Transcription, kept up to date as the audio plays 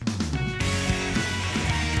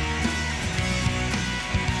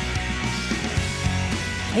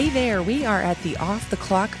Hey there, we are at the Off the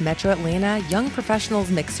Clock Metro Atlanta Young Professionals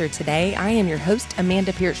Mixer today. I am your host,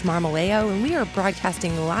 Amanda Pierce-Marmoleo, and we are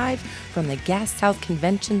broadcasting live from the Gas South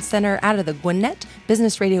Convention Center out of the Gwinnett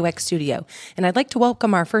Business RadioX studio. And I'd like to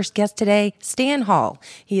welcome our first guest today, Stan Hall.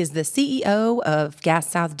 He is the CEO of Gas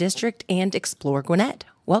South District and Explore Gwinnett.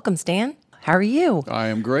 Welcome, Stan. How are you? I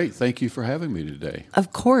am great. Thank you for having me today.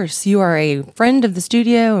 Of course. You are a friend of the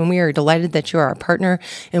studio, and we are delighted that you are a partner.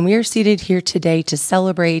 And we are seated here today to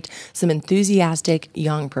celebrate some enthusiastic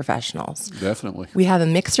young professionals. Definitely. We have a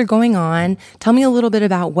mixer going on. Tell me a little bit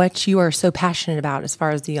about what you are so passionate about as far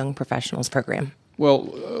as the Young Professionals program.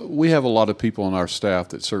 Well, we have a lot of people on our staff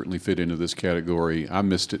that certainly fit into this category. I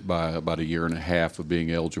missed it by about a year and a half of being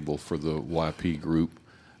eligible for the YP group.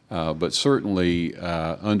 But certainly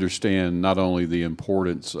understand not only the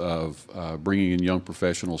importance of bringing in young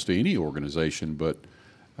professionals to any organization, but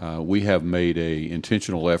we have made an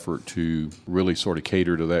intentional effort to really sort of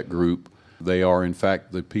cater to that group. They are, in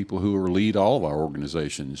fact, the people who will lead all of our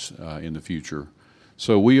organizations in the future.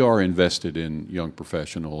 So we are invested in young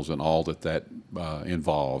professionals and all that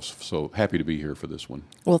involves. So happy to be here for this one.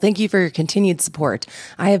 Well, thank you for your continued support.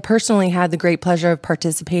 I have personally had the great pleasure of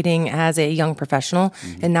participating as a young professional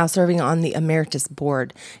and now serving on the Emeritus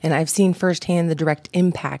Board. And I've seen firsthand the direct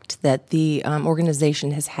impact that the organization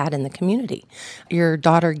has had in the community. Your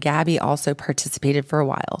daughter, Gabby, also participated for a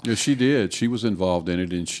while. Yeah, she did. She was involved in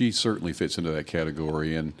it, and she certainly fits into that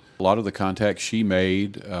category. And a lot of the contacts she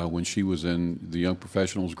made when she was in the Young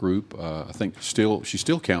Professionals group, I think she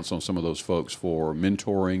still counts on some of those folks for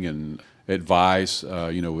mentoring and advice,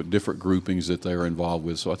 with different groupings that they're involved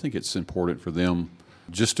with. So I think it's important for them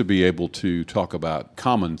just to be able to talk about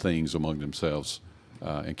common things among themselves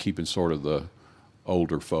and keeping sort of the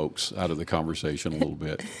older folks out of the conversation a little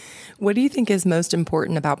bit. What do you think is most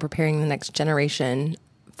important about preparing the next generation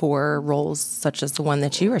for roles such as the one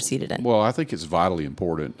that you are seated in? Well, I think it's vitally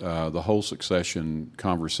important. The whole succession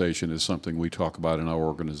conversation is something we talk about in our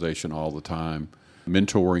organization all the time.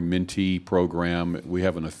 Mentoring, mentee program, we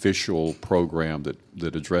have an official program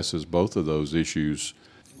that addresses both of those issues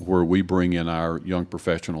where we bring in our young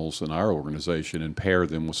professionals in our organization and pair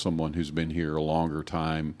them with someone who's been here a longer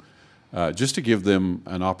time, just to give them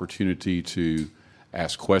an opportunity to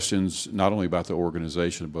ask questions not only about the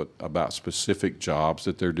organization but about specific jobs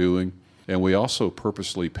that they're doing. And we also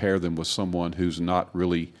purposely pair them with someone who's not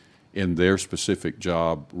really in their specific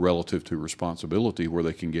job relative to responsibility, where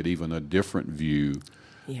they can get even a different view.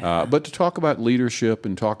 Yeah. But to talk about leadership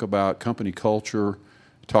and talk about company culture,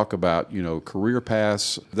 talk about career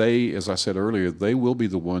paths, they, as I said earlier, they will be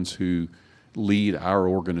the ones who lead our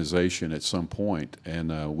organization at some point.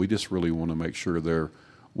 And we just really want to make sure they're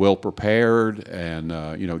well prepared and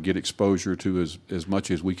get exposure to as much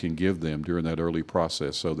as we can give them during that early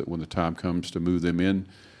process, so that when the time comes to move them in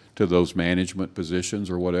to those management positions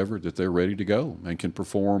or whatever, that they're ready to go and can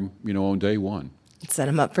perform on day one. Set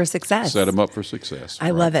them up for success. Set them up for success.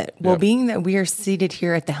 I love it. Well, Yep. being that we are seated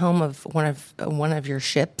here at the helm of one of your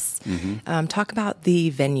ships, talk about the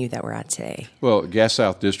venue that we're at today. Well, Gas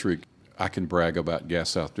South District, I can brag about Gas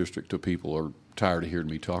South District till people are tired of hearing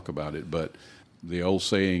me talk about it, but the old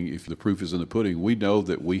saying, if the proof is in the pudding, we know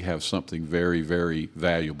that we have something very, very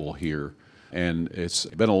valuable here. And it's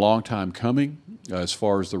been a long time coming as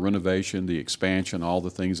far as the renovation, the expansion, all the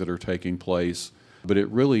things that are taking place. But it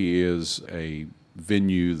really is a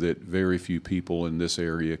venue that very few people in this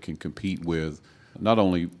area can compete with, not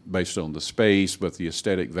only based on the space, but the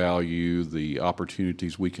aesthetic value, the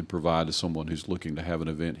opportunities we can provide to someone who's looking to have an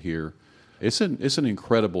event here. It's an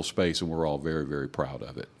incredible space, and we're all very, very proud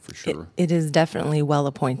of it, for sure. It is definitely well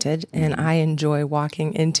appointed, and I enjoy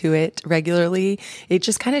walking into it regularly. It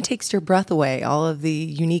just kind of takes your breath away, all of the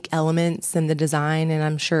unique elements and the design, and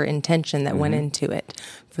I'm sure intention that went into it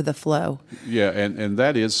for the flow. Yeah, and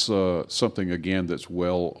that is something, again, that's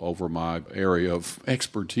well over my area of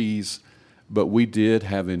expertise. But we did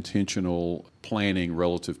have intentional planning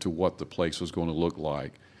relative to what the place was going to look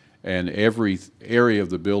like. And every area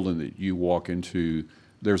of the building that you walk into,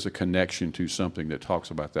 there's a connection to something that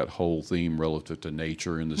talks about that whole theme relative to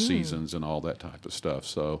nature and the seasons and all that type of stuff.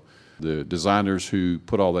 So the designers who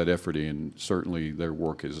put all that effort in, certainly their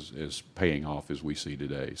work is paying off as we see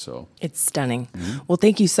today. So it's stunning. Well,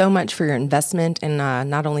 thank you so much for your investment in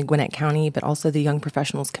not only Gwinnett County, but also the young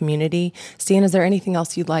professionals community. Stan, is there anything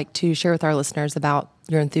else you'd like to share with our listeners about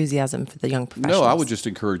your enthusiasm for the young professionals? No, I would just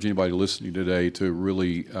encourage anybody listening today to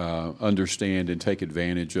really understand and take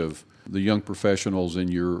advantage of the young professionals in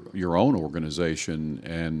your own organization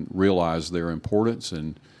and realize their importance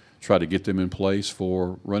and try to get them in place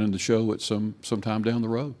for running the show at some time down the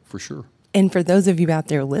road, for sure. And for those of you out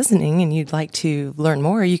there listening and you'd like to learn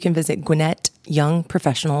more, you can visit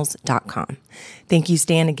GwinnettYoungProfessionals.com. Thank you,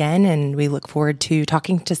 Stan, again, and we look forward to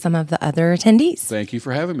talking to some of the other attendees. Thank you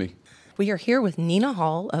for having me. We are here with Nina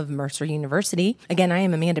Hall of Mercer University. Again, I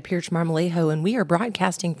am Amanda Pierce-Marmolejo, and we are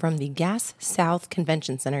broadcasting from the Gas South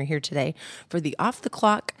Convention Center here today for the Off the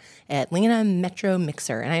Clock Atlanta Metro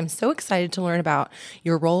Mixer. And I am so excited to learn about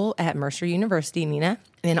your role at Mercer University, Nina,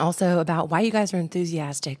 and also about why you guys are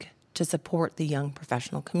enthusiastic to support the young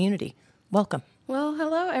professional community. Welcome. Well,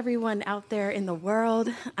 hello, everyone out there in the world.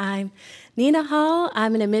 I'm Nina Hall.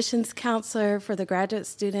 I'm an admissions counselor for the graduate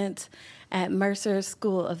students at Mercer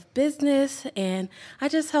School of Business, and I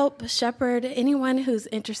just help shepherd anyone who's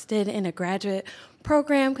interested in a graduate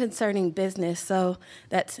program concerning business. So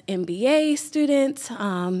that's MBA students,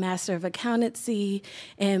 Master of Accountancy,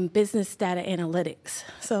 and Business Data Analytics.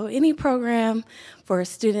 So any program for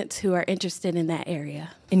students who are interested in that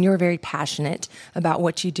area. And you're very passionate about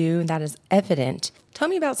what you do, and that is evident. Tell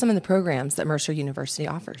me about some of the programs that Mercer University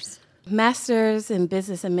offers. Master's in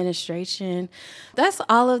Business Administration. That's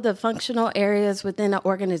all of the functional areas within an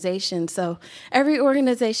organization. So every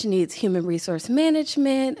organization needs human resource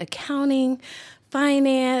management, accounting,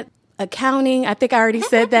 finance, accounting. I think I already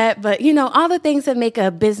said that, but all the things that make a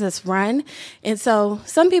business run. And so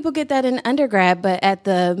some people get that in undergrad, but at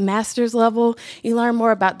the master's level, you learn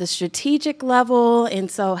more about the strategic level. And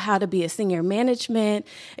so how to be a senior management,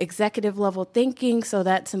 executive level thinking. So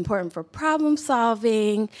that's important for problem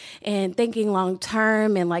solving and thinking long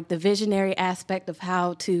term and like the visionary aspect of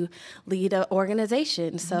how to lead an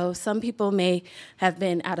organization. So some people may have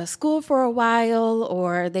been out of school for a while,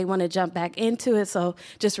 or they want to jump back into it. So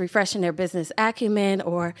just refresh their business acumen,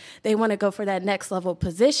 or they want to go for that next level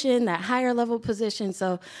position, that higher level position.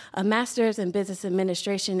 So a master's in business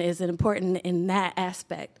administration is important in that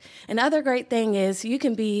aspect. Another great thing is you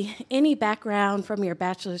can be any background from your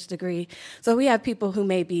bachelor's degree. So we have people who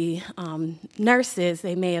may be nurses,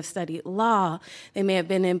 they may have studied law, they may have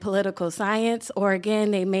been in political science, or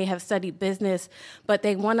again, they may have studied business, but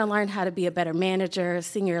they want to learn how to be a better manager,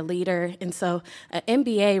 senior leader. And so an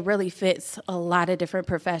MBA really fits a lot of different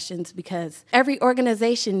professions, because every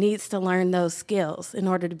organization needs to learn those skills in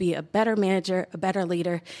order to be a better manager, a better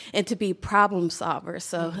leader, and to be problem solvers.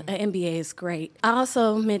 So an MBA is great. I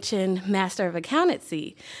also mentioned Master of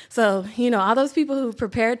Accountancy. So, all those people who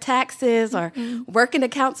prepare taxes or work in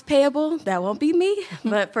accounts payable, that won't be me.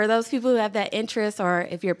 But for those people who have that interest, or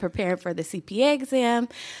if you're preparing for the CPA exam,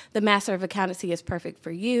 the Master of Accountancy is perfect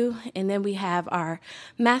for you. And then we have our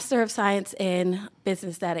Master of Science in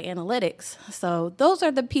Business Data Analytics. So those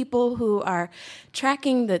are the people who are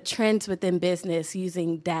tracking the trends within business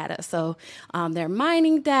using data. So they're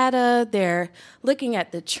mining data, they're looking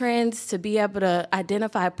at the trends to be able to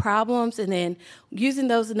identify problems, and then using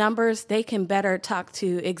those numbers, they can better talk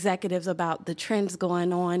to executives about the trends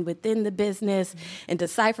going on within the business and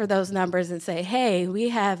decipher those numbers and say, hey, we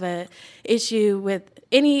have an issue with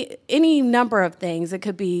any number of things. It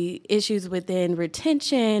could be issues within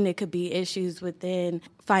retention, it could be issues within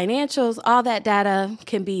financials. All that data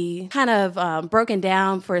can be kind of broken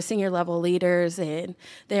down for senior level leaders and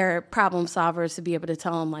their problem solvers to be able to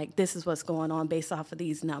tell them, like, this is what's going on based off of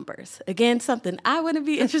these numbers. Again, something I wouldn't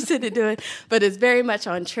be interested in doing, but it's very much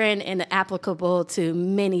on trend and applicable to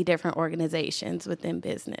many different organizations within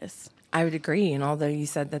business. I would agree. And although you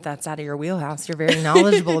said that that's out of your wheelhouse, you're very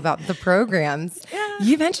knowledgeable about the programs. Yeah.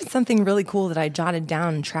 You mentioned something really cool that I jotted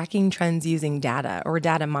down, tracking trends using data or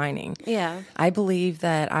data mining. Yeah. I believe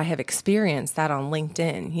that I have experienced that on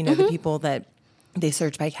LinkedIn. The people that they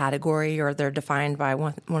search by category, or they're defined by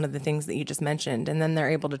one of the things that you just mentioned, and then they're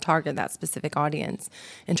able to target that specific audience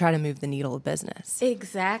and try to move the needle of business.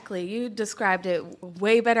 Exactly. You described it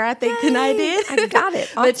way better, I think, than I did. I got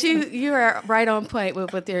it. Awesome. But you are right on point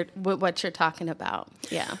with what you're talking about.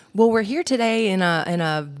 Yeah. Well, we're here today in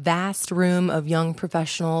a vast room of young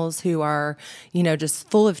professionals who are, just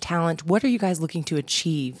full of talent. What are you guys looking to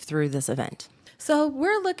achieve through this event? So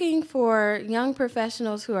we're looking for young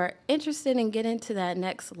professionals who are interested in getting to that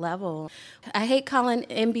next level. I hate calling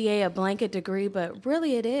MBA a blanket degree, but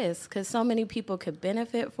really it is, because so many people could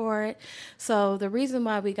benefit for it. So the reason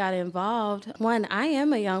why we got involved, one, I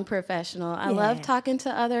am a young professional. I love talking to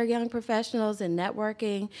other young professionals and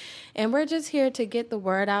networking. And we're just here to get the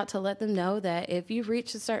word out to let them know that if you've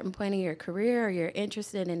reached a certain point in your career, or you're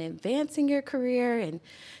interested in advancing your career and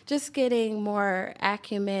just getting more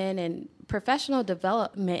acumen and professional professional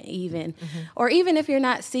development even. Or even if you're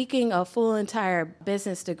not seeking a full entire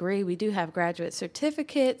business degree, we do have graduate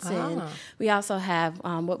certificates, and we also have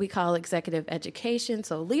what we call executive education,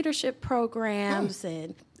 so leadership programs,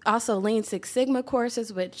 and also Lean Six Sigma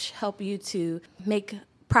courses, which help you to make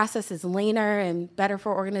processes leaner and better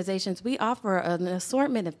for organizations. We offer an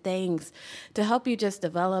assortment of things to help you just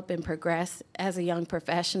develop and progress as a young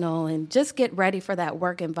professional and just get ready for that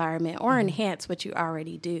work environment or enhance what you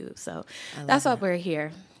already do. So that's why we're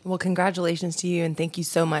here. Well, congratulations to you, and thank you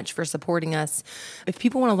so much for supporting us. If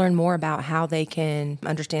people want to learn more about how they can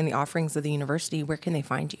understand the offerings of the university, where can they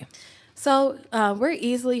find you? So we're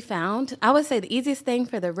easily found. I would say the easiest thing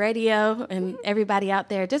for the radio and everybody out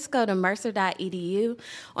there, just go to mercer.edu.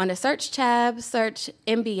 On the search tab, search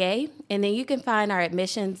MBA, and then you can find our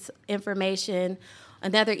admissions information.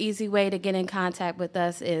 Another easy way to get in contact with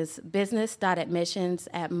us is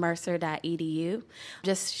business.admissions@mercer.edu.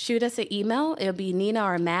 Just shoot us an email. It'll be Nina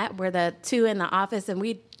or Matt. We're the two in the office, and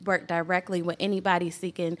we work directly with anybody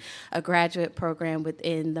seeking a graduate program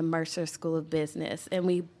within the Mercer School of Business. And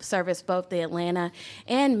we service both the Atlanta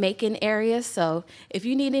and Macon areas. So if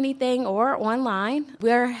you need anything or online,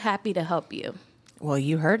 we're happy to help you. Well,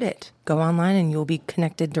 you heard it. Go online and you'll be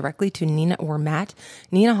connected directly to Nina or Matt.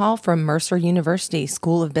 Nina Hall from Mercer University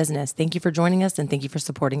School of Business. Thank you for joining us, and thank you for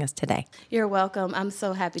supporting us today. You're welcome. I'm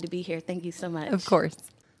so happy to be here. Thank you so much. Of course.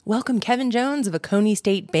 Welcome Kevin Jones of Oconee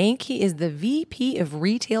State Bank. He is the VP of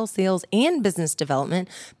Retail Sales and Business Development,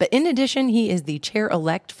 but in addition, he is the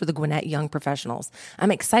chair-elect for the Gwinnett Young Professionals.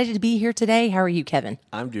 I'm excited to be here today. How are you, Kevin?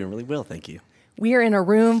 I'm doing really well, thank you. We are in a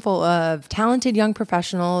room full of talented young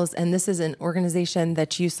professionals, and this is an organization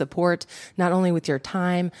that you support not only with your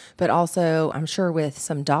time, but also, I'm sure, with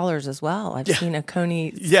some dollars as well. I've seen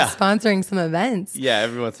Oconee sponsoring some events. Yeah,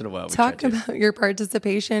 every once in a while. Talk about your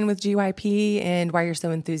participation with GYP and why you're so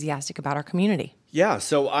enthusiastic about our community. Yeah,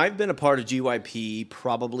 so I've been a part of GYP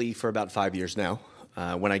probably for about 5 years now.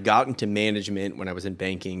 When I got into management, when I was in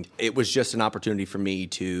banking, it was just an opportunity for me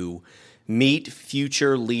to meet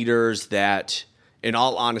future leaders that, in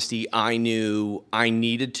all honesty, I knew I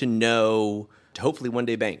needed to know to hopefully one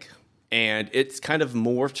day bank. And it's kind of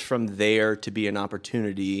morphed from there to be an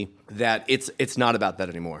opportunity that it's not about that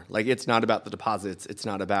anymore. Like, it's not about the deposits. It's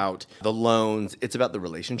not about the loans. It's about the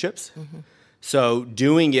relationships. So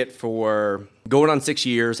doing it for going on 6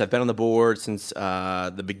 years, I've been on the board since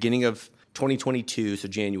the beginning of 2022, so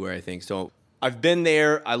January, I think. So I've been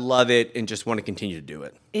there, I love it, and just want to continue to do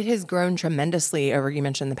it. It has grown tremendously over, you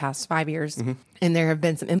mentioned, the past 5 years. And there have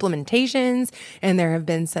been some implementations, and there have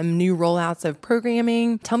been some new rollouts of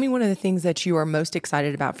programming. Tell me one of the things that you are most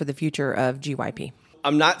excited about for the future of GYP.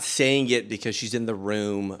 I'm not saying it because she's in the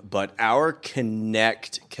room, but our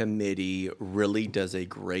Connect committee really does a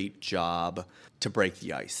great job to break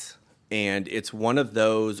the ice. And it's one of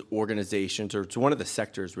those organizations, or it's one of the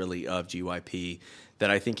sectors really of GYP that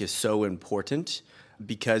I think is so important,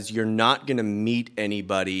 because you're not going to meet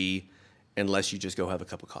anybody unless you just go have a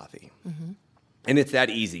cup of coffee. And it's that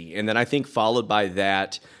easy. And then I think followed by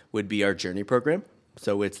that would be our Journey program.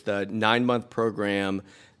 So it's the 9-month program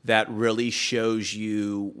that really shows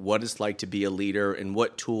you what it's like to be a leader and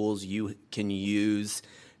what tools you can use,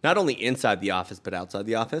 not only inside the office, but outside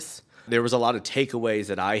the office. There was a lot of takeaways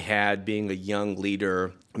that I had being a young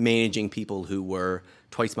leader, managing people who were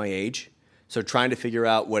twice my age. So trying to figure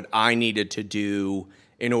out what I needed to do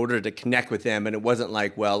in order to connect with them. And it wasn't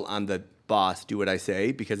like, well, I'm the boss, do what I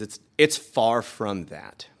say, because it's far from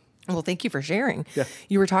that. Well, thank you for sharing. Yeah.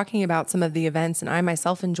 You were talking about some of the events, and I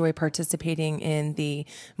myself enjoy participating in the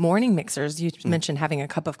morning mixers. You mentioned having a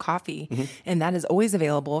cup of coffee, and that is always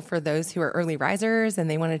available for those who are early risers and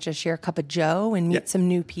they want to just share a cup of joe and meet some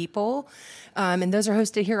new people. And those are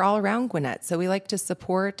hosted here all around Gwinnett. So we like to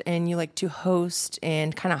support, and you like to host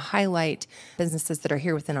and kind of highlight businesses that are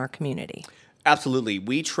here within our community. Absolutely.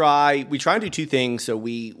 We try and do two things. So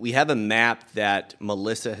we have a map that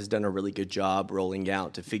Melissa has done a really good job rolling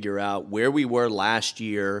out to figure out where we were last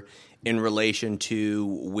year in relation to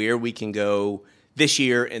where we can go this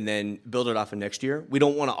year and then build it off of next year. We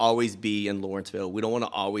don't want to always be in Lawrenceville. We don't want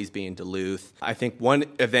to always be in Duluth. I think one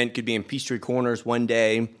event could be in Peachtree Corners one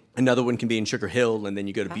day. Another one can be in Sugar Hill, and then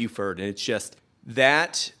you go to Buford. And it's just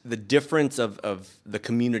that, the difference of the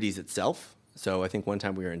communities itself. So I think one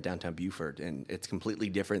time we were in downtown Buford, and it's completely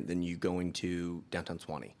different than you going to downtown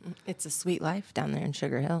Swanee. It's a sweet life down there in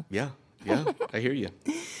Sugar Hill. Yeah, I hear you.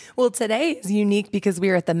 Well, today is unique because we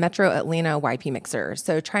are at the Metro Atlanta YP Mixer.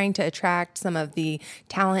 So trying to attract some of the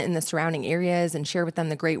talent in the surrounding areas and share with them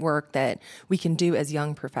the great work that we can do as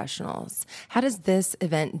young professionals. How does this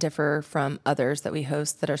event differ from others that we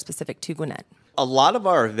host that are specific to Gwinnett? A lot of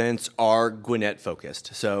our events are Gwinnett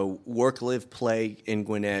focused. So work, live, play in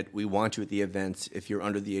Gwinnett. We want you at the events if you're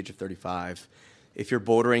under the age of 35. If you're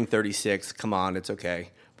bordering 36, come on, it's okay.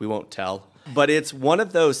 We won't tell. But it's one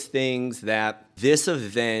of those things that this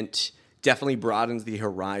event definitely broadens the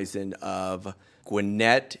horizon of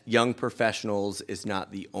Gwinnett Young Professionals is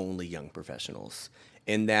not the only young professionals.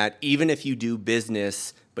 In that even if you do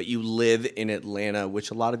business, but you live in Atlanta, which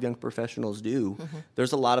a lot of young professionals do,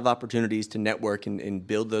 there's a lot of opportunities to network and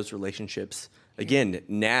build those relationships, again,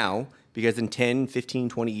 now, because in 10, 15,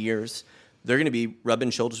 20 years, they're going to be rubbing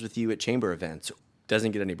shoulders with you at chamber events.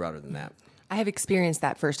 Doesn't get any broader than that. I have experienced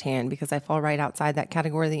that firsthand because I fall right outside that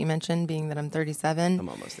category that you mentioned, being that I'm 37. I'm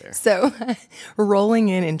almost there. So rolling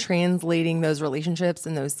in and translating those relationships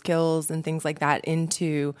and those skills and things like that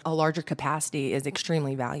into a larger capacity is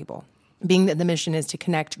extremely valuable. Being that the mission is to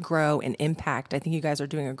connect, grow, and impact, I think you guys are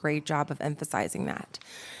doing a great job of emphasizing that.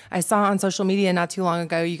 I saw on social media not too long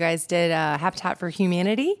ago, you guys did Habitat for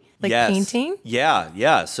Humanity, painting.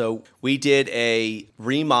 Yeah. So we did a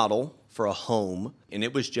remodel for a home, and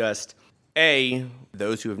it was just...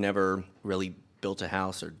 those who have never really built a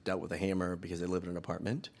house or dealt with a hammer because they live in an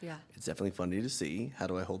apartment. Yeah. It's definitely funny to see. How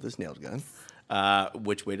do I hold this nail gun?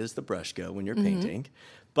 Which way does the brush go when you're painting?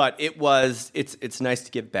 But it's nice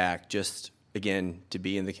to give back, just, again, to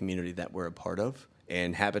be in the community that we're a part of.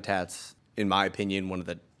 And Habitat's, in my opinion, one of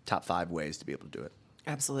the top 5 ways to be able to do it.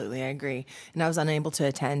 Absolutely, I agree. And I was unable to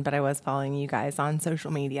attend, but I was following you guys on social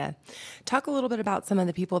media. Talk a little bit about some of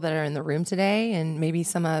the people that are in the room today and maybe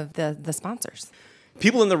some of the sponsors.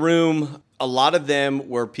 People in the room, a lot of them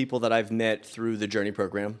were people that I've met through the Journey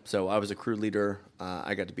program. So I was a crew leader.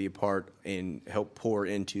 I got to be a part and help pour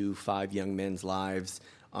into 5 young men's lives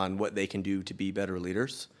on what they can do to be better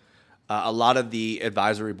leaders. A lot of the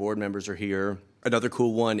advisory board members are here. Another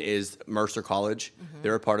cool one is Mercer College.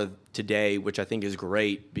 They're a part of today, which I think is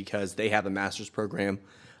great because they have a master's program.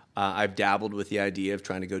 I've dabbled with the idea of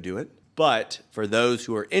trying to go do it. But for those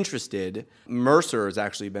who are interested, Mercer has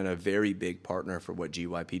actually been a very big partner for what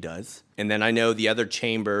GYP does. And then I know the other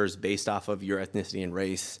chambers based off of your ethnicity and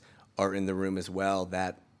race are in the room as well,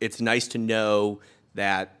 that it's nice to know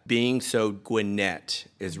that being so Gwinnett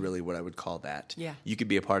is really what I would call that. Yeah. You could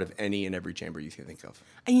be a part of any and every chamber you can think of.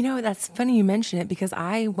 You know, that's funny you mention it because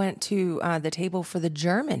I went to the table for the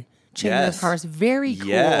German Chamber of Commerce. Very cool.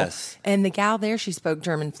 Yes. And the gal there, she spoke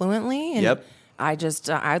German fluently. And Yep.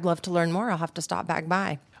 I'd love to learn more. I'll have to stop back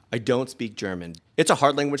by. I don't speak German. It's a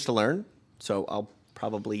hard language to learn, so I'll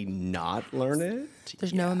probably not learn it.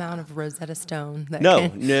 There's no amount of Rosetta Stone that No.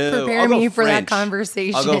 can prepare me for that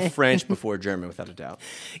conversation. I'll go French before German, without a doubt.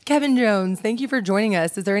 Kevin Jones, thank you for joining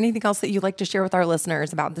us. Is there anything else that you'd like to share with our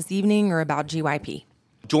listeners about this evening or about GYP?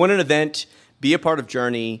 Join an event, be a part of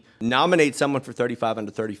Journey, nominate someone for 35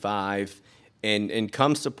 under 35, and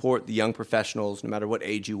come support the young professionals, no matter what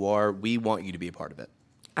age you are. We want you to be a part of it.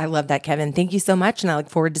 I love that, Kevin. Thank you so much, and I look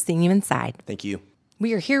forward to seeing you inside. Thank you.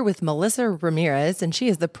 We are here with Melissa Ramirez, and she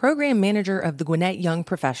is the program manager of the Gwinnett Young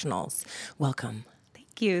Professionals. Welcome.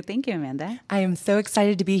 Thank you, Amanda. I am so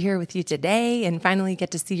excited to be here with you today and finally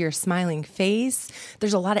get to see your smiling face.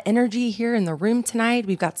 There's a lot of energy here in the room tonight.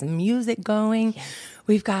 We've got some music going. Yes.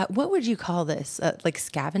 We've got, what would you call this? Like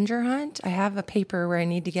scavenger hunt? I have a paper where I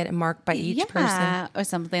need to get it marked by each person. Or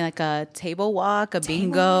something like a table walk, a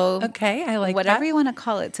bingo. Okay, I like whatever that. you want to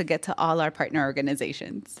call it to get to all our partner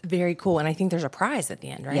organizations. Very cool. And I think there's a prize at the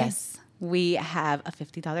end, right? Yes. We have a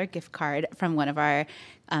 $50 gift card from one of our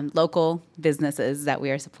local businesses that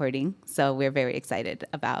we are supporting. So we're very excited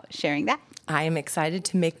about sharing that. I am excited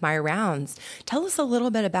to make my rounds. Tell us a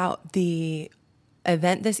little bit about the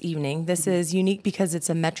event this evening. This is unique because it's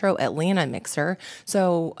a Metro Atlanta mixer.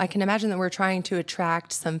 So I can imagine that we're trying to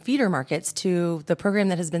attract some feeder markets to the program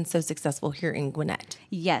that has been so successful here in Gwinnett.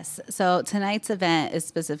 Yes. So tonight's event is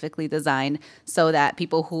specifically designed so that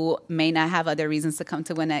people who may not have other reasons to come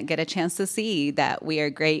to Gwinnett get a chance to see that we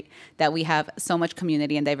are great, that we have so much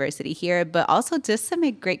community and diversity here, but also just to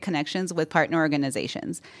make great connections with partner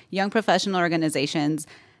organizations, young professional organizations.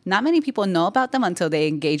 Not many people know about them until they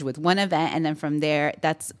engage with one event, and then from there,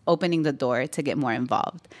 that's opening the door to get more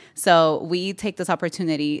involved. So we take this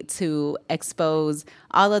opportunity to expose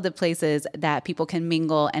all of the places that people can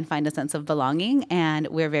mingle and find a sense of belonging, and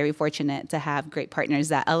we're very fortunate to have great partners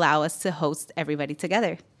that allow us to host everybody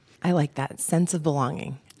together. I like that sense of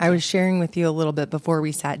belonging. I was sharing with you a little bit before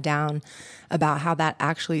we sat down about how that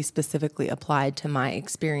actually specifically applied to my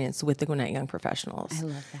experience with the Gwinnett Young Professionals. I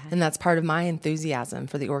love that. And that's part of my enthusiasm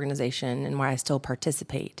for the organization and why I still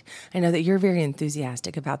participate. I know that you're very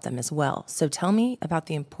enthusiastic about them as well. So tell me about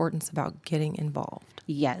the importance about getting involved.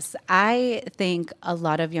 Yes, I think a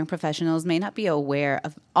lot of young professionals may not be aware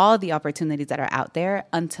of all the opportunities that are out there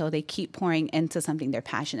until they keep pouring into something they're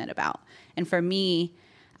passionate about. And for me,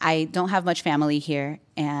 I don't have much family here,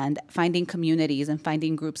 and finding communities and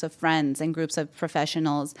finding groups of friends and groups of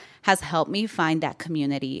professionals has helped me find that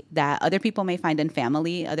community that other people may find in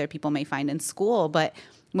family, other people may find in school, but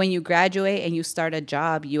when you graduate and you start a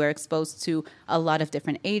job, you are exposed to a lot of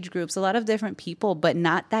different age groups, a lot of different people, but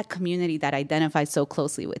not that community that identifies so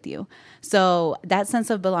closely with you. So that sense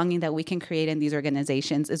of belonging that we can create in these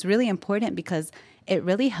organizations is really important because it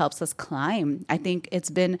really helps us climb. I think it's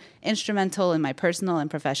been instrumental in my personal and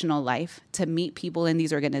professional life to meet people in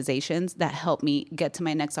these organizations that help me get to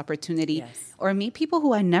my next opportunity, or meet people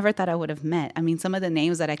who I never thought I would have met. I mean, some of the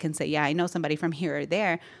names that I can say, yeah, I know somebody from here or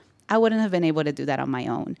there, I wouldn't have been able to do that on my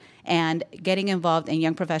own. And getting involved in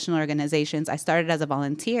young professional organizations, I started as a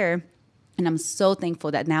volunteer, and I'm so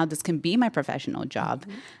thankful that now this can be my professional job.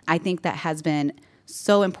 Mm-hmm. I think that has been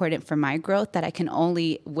so important for my growth that I can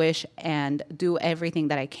only wish and do everything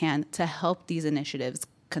that I can to help these initiatives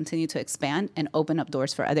continue to expand and open up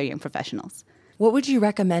doors for other young professionals. What would you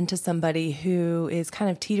recommend to somebody who is kind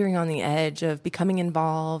of teetering on the edge of becoming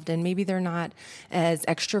involved and maybe they're not as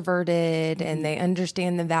extroverted and they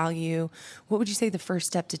understand the value? What would you say the first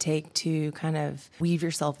step to take to kind of weave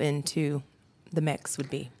yourself into the mix would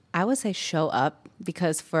be? I would say show up,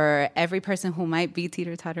 because for every person who might be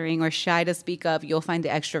teeter-tottering or shy to speak up, you'll find the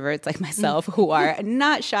extroverts like myself who are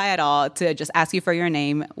not shy at all to just ask you for your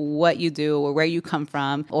name, what you do, or where you come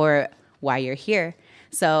from, or why you're here.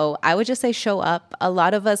 So I would just say show up. A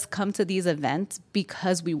lot of us come to these events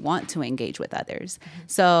because we want to engage with others. Mm-hmm.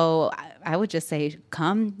 So I would just say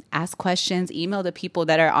come, ask questions, email the people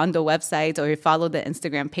that are on the websites, or follow the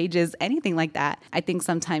Instagram pages, anything like that. I think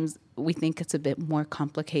sometimes we think it's a bit more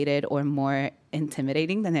complicated or more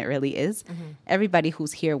intimidating than it really is. Mm-hmm. Everybody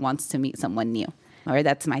who's here wants to meet someone new. Or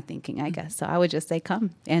that's my thinking, I guess. So I would just say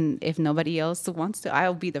come. And if nobody else wants to,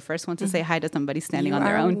 I'll be the first one to say hi to somebody standing on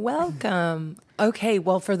their own. Welcome. Okay,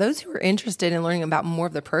 well, for those who are interested in learning about more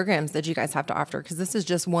of the programs that you guys have to offer, because this is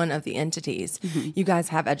just one of the entities, you guys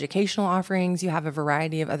have educational offerings, you have a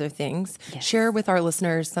variety of other things. Yes. Share with our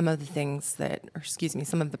listeners some of the things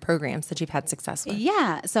some of the programs that you've had success with.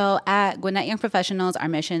 Yeah, so at Gwinnett Young Professionals, our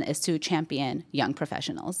mission is to champion young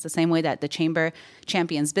professionals. The same way that the Chamber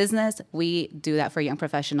champions business, we do that for young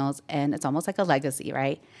professionals, and it's almost like a legacy,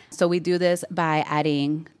 right? So we do this by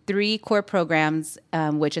adding 3 core programs,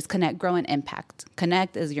 which is Connect, Grow, and Impact.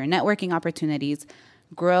 Connect is your networking opportunities.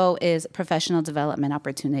 Grow is professional development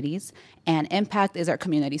opportunities. And Impact is our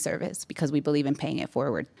community service, because we believe in paying it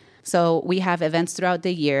forward. So we have events throughout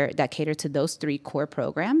the year that cater to those 3 core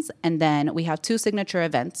programs. And then we have 2 signature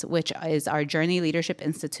events, which is our Journey Leadership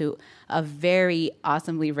Institute, a very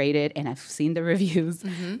awesomely rated, and I've seen the reviews.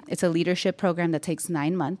 Mm-hmm. It's a leadership program that takes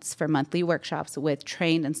 9 months for monthly workshops with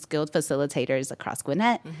trained and skilled facilitators across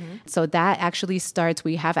Gwinnett. Mm-hmm. So that actually starts,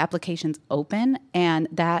 we have applications open, and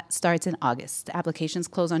that starts in August. The applications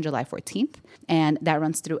close on July 14th, and that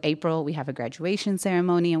runs through April. We have a graduation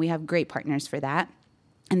ceremony, and we have great partners for that.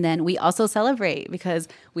 And then we also celebrate, because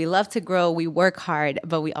we love to grow, we work hard,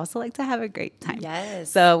 but we also like to have a great time. Yes.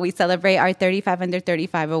 So we celebrate our 35 Under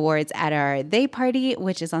 35 awards at our Day Party,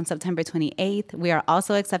 which is on September 28th. We are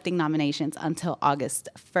also accepting nominations until August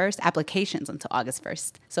 1st, applications until August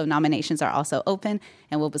 1st. So nominations are also open,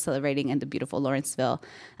 and we'll be celebrating in the beautiful Lawrenceville.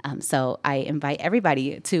 So I invite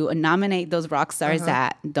everybody to nominate those rock stars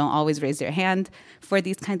that don't always raise their hand for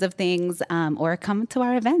these kinds of things, or come to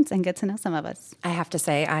our events and get to know some of us. I have to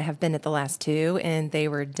say, I have been at the last 2, and they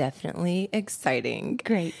were definitely exciting.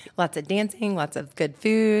 Great. Lots of dancing, lots of good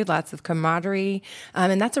food, lots of camaraderie.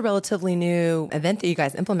 And that's a relatively new event that you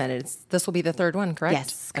guys implemented. This will be the 3rd one, correct?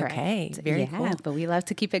 Yes, correct. Okay, very cool. But we love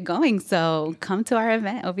to keep it going. So come to our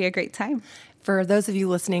event. It'll be a great time. For those of you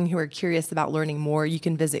listening who are curious about learning more, you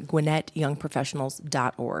can visit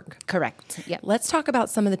GwinnettYoungProfessionals.org. Correct. Yep. Let's talk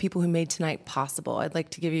about some of the people who made tonight possible. I'd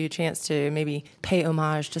like to give you a chance to maybe pay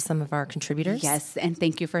homage to some of our contributors. Yes, and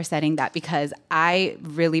thank you for setting that, because I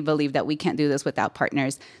really believe that we can't do this without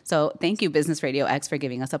partners. So thank you, Business RadioX, for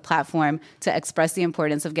giving us a platform to express the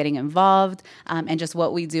importance of getting involved, and just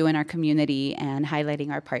what we do in our community and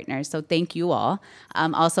highlighting our partners. So thank you all.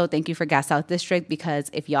 Also, thank you for Gas South District,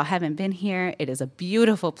 because if y'all haven't been here, Center. It is a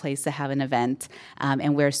beautiful place to have an event,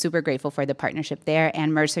 and we're super grateful for the partnership there.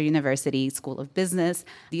 And Mercer University School of Business.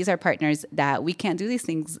 These are partners that we can't do these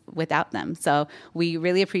things without them. So we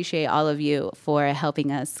really appreciate all of you for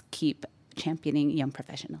helping us keep championing young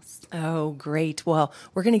professionals. Oh, great. Well,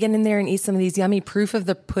 we're going to get in there and eat some of these yummy proof of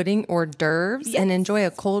the pudding hors d'oeuvres and enjoy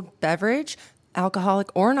a cold beverage, alcoholic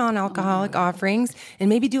or non-alcoholic offerings, and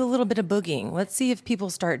maybe do a little bit of boogieing. Let's see if people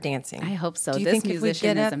start dancing. I hope so. Do you This think if we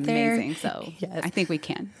musician get is up there- amazing, so Yes. I think we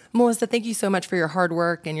can. Melissa, thank you so much for your hard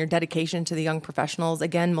work and your dedication to the young professionals.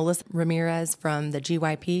 Again, Melissa Ramirez from the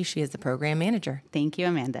GYP. She is the program manager. Thank you,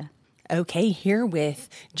 Amanda. Okay, here with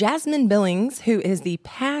Jasmine Billings, who is the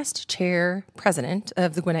past chair president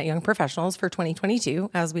of the Gwinnett Young Professionals for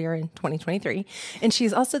 2022, as we are in 2023. And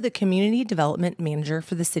she's also the community development manager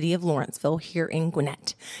for the city of Lawrenceville here in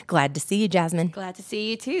Gwinnett. Glad to see you, Jasmine. Glad to see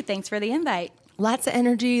you too. Thanks for the invite. Lots of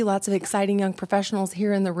energy, lots of exciting young professionals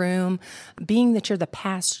here in the room. Being that you're the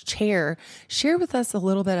past chair, share with us a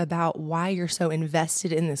little bit about why you're so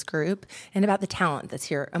invested in this group and about the talent that's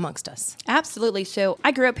here amongst us. Absolutely. So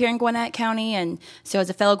I grew up here in Gwinnett County, and so as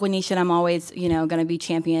a fellow Gwinnetian, I'm always, going to be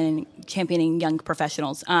championing young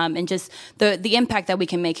professionals and just the impact that we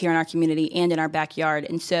can make here in our community and in our backyard.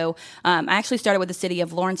 And so I actually started with the city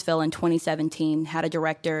of Lawrenceville in 2017, had a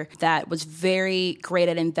director that was very great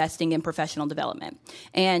at investing in professional development.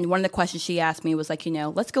 And one of the questions she asked me was like,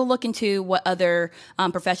 let's go look into what other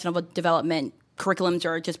professional development curriculums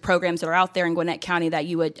or just programs that are out there in Gwinnett County that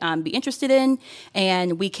you would be interested in.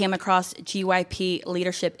 And we came across GYP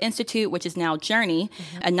Leadership Institute, which is now Journey,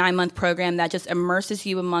 a 9-month program that just immerses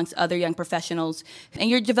you amongst other young professionals. And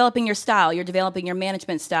you're developing your style, you're developing your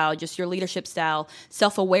management style, just your leadership style,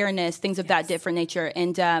 self-awareness, things of that different nature.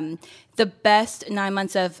 And the best 9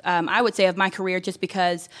 months of, I would say, of my career, just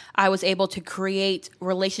because I was able to create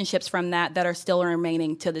relationships from that are still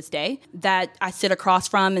remaining to this day, that I sit across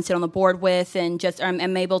from and sit on the board with, and just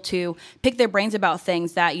am able to pick their brains about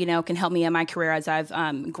things that, can help me in my career as I've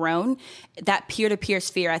grown. That peer-to-peer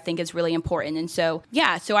sphere, I think, is really important. And so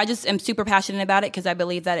I just am super passionate about it because I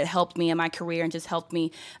believe that it helped me in my career and just helped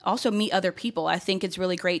me also meet other people. I think it's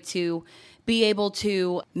really great to be able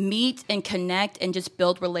to meet and connect and just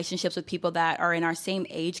build relationships with people that are in our same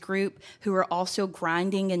age group, who are also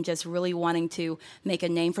grinding and just really wanting to make a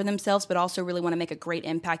name for themselves, but also really want to make a great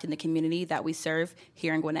impact in the community that we serve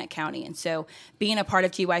here in Gwinnett County. And so being a part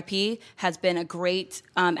of GYP has been a great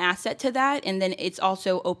asset to that. And then it's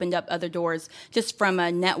also opened up other doors just from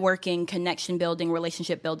a networking, connection building,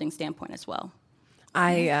 relationship building standpoint as well.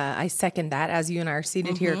 I second that, as you and I are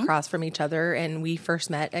seated here across from each other, and we first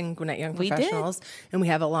met in Gwinnett Young Professionals, and we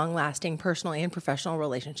have a long-lasting personal and professional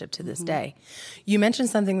relationship to this day. You mentioned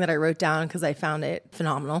something that I wrote down because I found it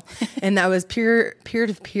phenomenal, and that was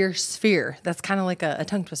peer-to-peer sphere. That's kind of like a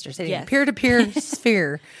tongue twister. Yes. Peer-to-peer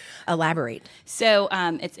sphere. Elaborate. So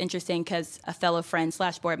it's interesting because a fellow friend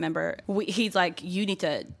 / board member, he's like, you need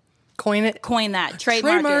to Coin that,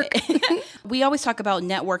 trademark it. We always talk about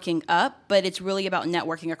networking up, but it's really about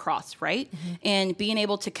networking across, right? And being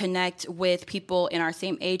able to connect with people in our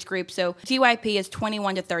same age group. So GYP is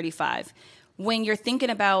 21 to 35. When you're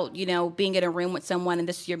thinking about, being in a room with someone, and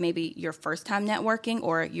this is maybe your first time networking,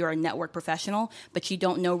 or you're a network professional, but you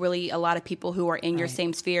don't know really a lot of people who are in your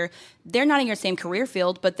same sphere, they're not in your same career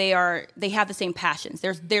field, but they have the same passions.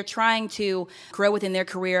 They're trying to grow within their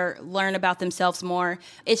career, learn about themselves more.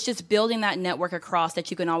 It's just building that network across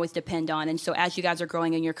that you can always depend on. And so as you guys are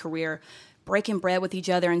growing in your career, breaking bread with each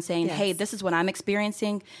other and saying, hey, this is what I'm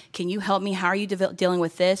experiencing. Can you help me? How are you dealing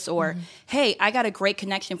with this? Or, hey, I got a great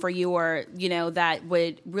connection for you, or, that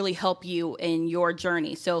would really help you in your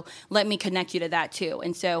journey. So let me connect you to that too.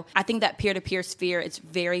 And so I think that peer-to-peer sphere is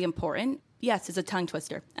very important. Yes, it's a tongue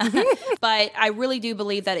twister. But I really do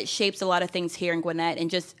believe that it shapes a lot of things here in Gwinnett, and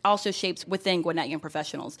just also shapes within Gwinnett Young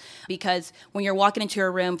Professionals. Because when you're walking into a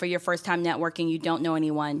room for your first time networking, you don't know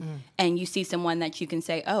anyone, and you see someone that you can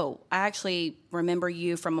say, oh, I actually remember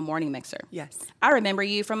you from a morning mixer. Yes. I remember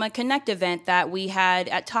you from a Connect event that we had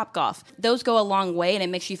at Topgolf. Those go a long way, and it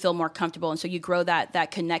makes you feel more comfortable. And so you grow that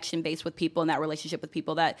connection base with people and that relationship with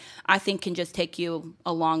people that I think can just take you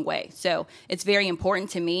a long way. So it's very important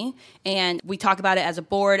to me. And we talk about it as a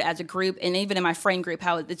board, as a group, and even in my friend group,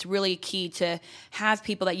 how it's really key to have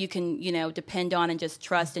people that you can, depend on and just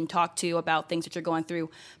trust and talk to about things that you're going through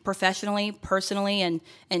professionally, personally, and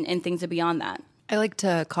things beyond that. I like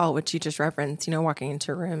to call what you just referenced, walking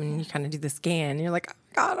into a room and you kind of do the scan. And you're like,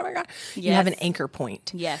 oh my God. You have an anchor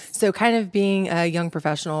point. Yes. So kind of being a young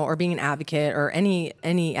professional or being an advocate or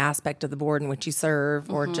any aspect of the board in which you serve,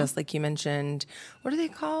 or just like you mentioned, what are they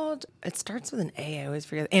called? It starts with an A. I always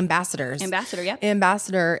forget. Ambassadors. Ambassador, yeah.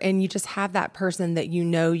 Ambassador. And you just have that person that you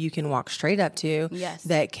know you can walk straight up to. Yes.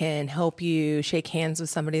 That can help you shake hands with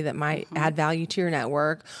somebody that might add value to your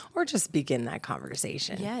network, or just begin that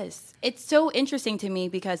conversation. Yes. It's so interesting to me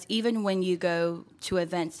because even when you go to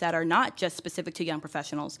events that are not just specific to young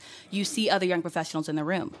professionals, you see other young professionals in the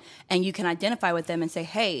room and you can identify with them and say,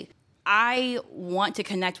 hey, I want to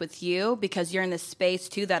connect with you because you're in the space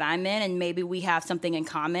too that I'm in, and maybe we have something in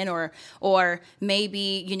common, or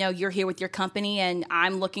maybe, you know, you're here with your company and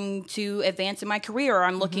I'm looking to advance in my career, or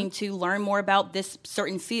I'm looking to learn more about this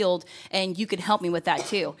certain field and you can help me with that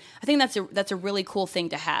too. I think that's a really cool thing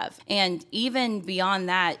to have. And even beyond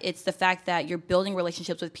that, it's the fact that you're building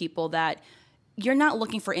relationships with people that you're not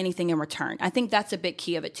looking for anything in return. I think that's a big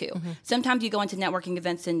key of it too. Sometimes you go into networking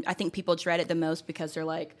events and I think people dread it the most because they're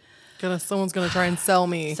like, someone's going to try and sell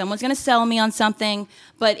me. Someone's going to sell me on something.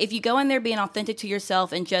 But if you go in there being authentic to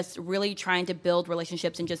yourself and just really trying to build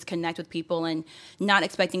relationships and just connect with people and not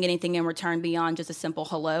expecting anything in return beyond just a simple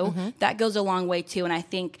hello, that goes a long way too. And I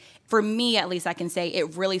think for me, at least I can say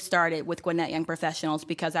it really started with Gwinnett Young Professionals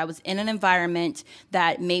because I was in an environment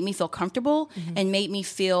that made me feel comfortable and made me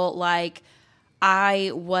feel like I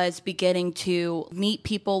was beginning to meet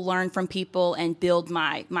people, learn from people, and build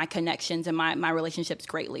my connections and my relationships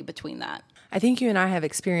greatly between that. I think you and I have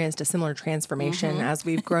experienced a similar transformation as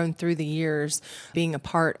we've grown through the years, being a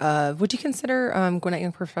part of, would you consider Gwinnett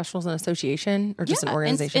Young Professionals an association or just an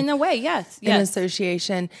organization? In a way, yes. An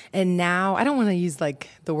association. And now, I don't want to use like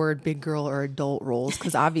the word big girl or adult roles,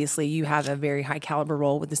 because obviously you have a very high caliber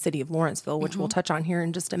role with the city of Lawrenceville, which we'll touch on here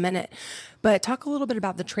in just a minute. But talk a little bit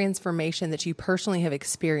about the transformation that you personally have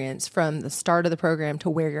experienced from the start of the program to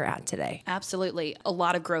where you're at today. Absolutely. A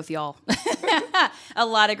lot of growth, y'all. A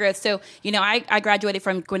lot of growth. So, you know, I graduated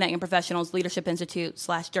from Gwinnett Young Professionals Leadership Institute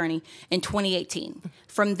 /Journey in 2018.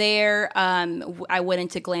 From there, I went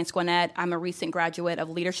into Glance Gwinnett. I'm a recent graduate of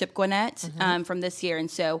Leadership Gwinnett from this year. And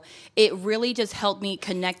so it really just helped me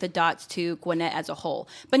connect the dots to Gwinnett as a whole,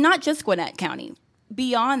 but not just Gwinnett County.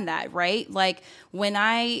 Beyond that, right? Like when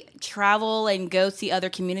I travel and go see other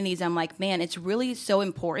communities, I'm like, man, it's really so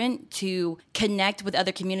important to connect with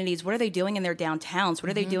other communities. What are they doing in their downtowns? What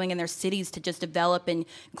are they doing in their cities to just develop and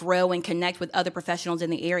grow and connect with other professionals in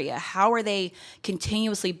the area? How are they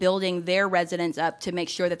continuously building their residents up to make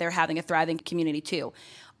sure that they're having a thriving community too?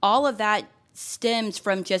 All of that stems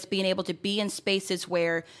from just being able to be in spaces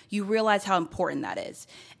where you realize how important that is.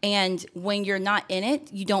 And when you're not in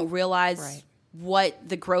it, you don't realize what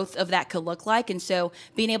the growth of that could look like. And so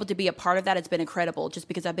being able to be a part of that has been incredible just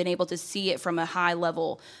because I've been able to see it from a high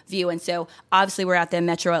level view. And so obviously we're at the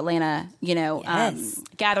Metro Atlanta,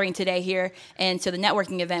 gathering today here. And so the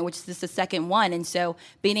networking event, which is just the second one. And so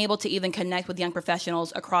being able to even connect with young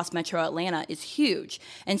professionals across Metro Atlanta is huge.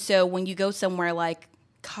 And so when you go somewhere like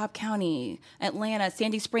Cobb County, Atlanta,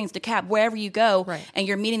 Sandy Springs, DeKalb, wherever you go, and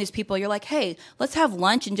you're meeting these people, you're like, hey, let's have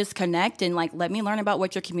lunch and just connect and like, let me learn about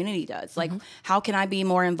what your community does. Like, how can I be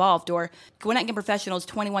more involved? Or Gwinnett Young Professionals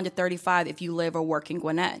 21 to 35 if you live or work in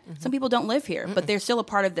Gwinnett. Some people don't live here, but they're still a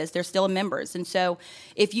part of this. They're still members. And so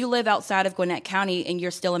if you live outside of Gwinnett County and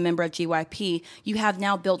you're still a member of GYP, you have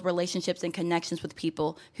now built relationships and connections with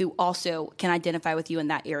people who also can identify with you in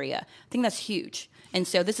that area. I think that's huge. And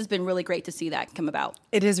so this has been really great to see that come about.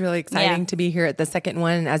 It is really exciting to be here at the second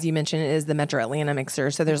one. As you mentioned, it is the Metro Atlanta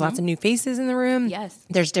Mixer. So there's lots of new faces in the room. Yes.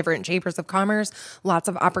 There's different chambers of commerce, lots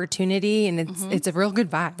of opportunity, and it's a real good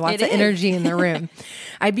vibe. Lots of energy in the room.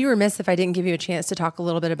 I'd be remiss if I didn't give you a chance to talk a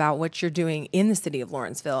little bit about what you're doing in the city of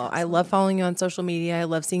Lawrenceville. Absolutely. I love following you on social media. I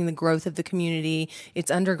love seeing the growth of the community.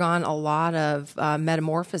 It's undergone a lot of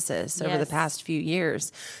metamorphosis over the past few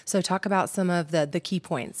years. So talk about some of the key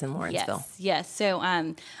points in Lawrenceville. Yes. So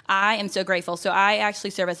I am so grateful. So I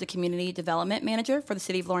actually serve as the community development manager for the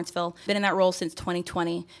city of Lawrenceville. Been in that role since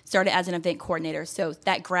 2020. Started as an event coordinator. So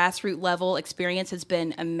that grassroots level experience has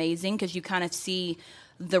been amazing because you kind of see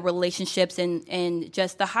the relationships and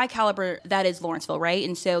just the high caliber that is Lawrenceville, right?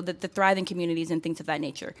 And so the thriving communities and things of that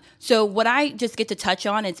nature. So what I just get to touch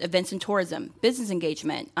on is events and tourism, business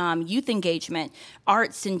engagement, youth engagement,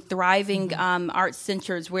 arts and thriving arts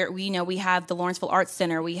centers where we have the Lawrenceville Arts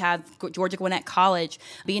Center, we have Georgia Gwinnett College,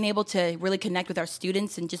 being able to really connect with our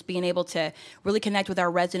students and just being able to really connect with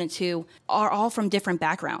our residents who are all from different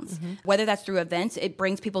backgrounds. Whether that's through events, it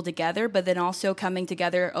brings people together, but then also coming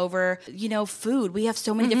together over, food. We have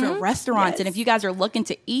so many different restaurants. And if you guys are looking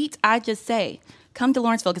to eat, I just say, come to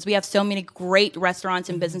Lawrenceville because we have so many great restaurants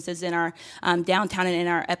and businesses in our downtown and in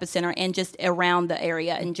our epicenter and just around the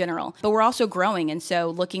area in general. But we're also growing. And so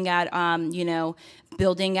looking at,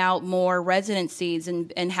 building out more residencies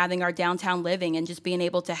and having our downtown living and just being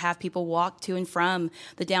able to have people walk to and from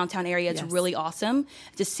the downtown area. It's really awesome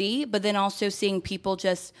to see. But then also seeing people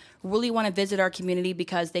just really want to visit our community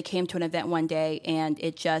because they came to an event one day and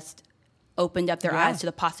it just opened up their eyes to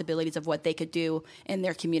the possibilities of what they could do in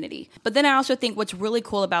their community. But then I also think what's really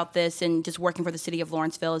cool about this and just working for the city of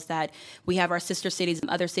Lawrenceville is that we have our sister cities and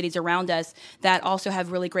other cities around us that also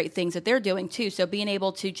have really great things that they're doing too. So being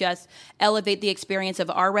able to just elevate the experience of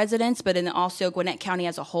our residents, but then also Gwinnett County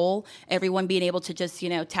as a whole, everyone being able to just,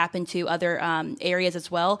 tap into other areas as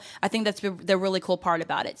well. I think that's the really cool part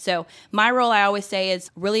about it. So my role, I always say, is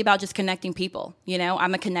really about just connecting people.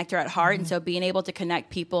 I'm a connector at heart. And so being able to connect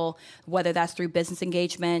people, whether that's through business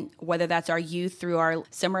engagement, whether that's our youth through our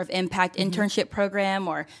Summer of Impact internship program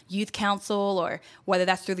or youth council, or whether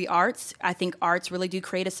that's through the arts. I think arts really do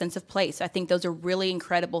create a sense of place. I think those are really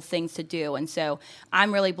incredible things to do. And so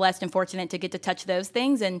I'm really blessed and fortunate to get to touch those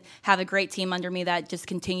things and have a great team under me that just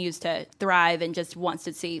continues to thrive and just wants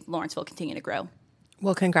to see Lawrenceville continue to grow.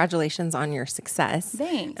 Well, congratulations on your success.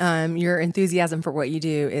 Thanks. Your enthusiasm for what you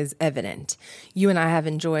do is evident. You and I have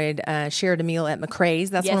shared a meal at McCrae's.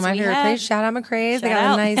 That's one of my favorite places. Shout out McCrae's. They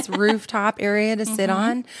got a nice rooftop area to sit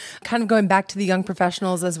on. Kind of going back to the young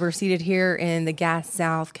professionals as we're seated here in the Gas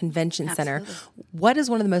South Convention Center. What is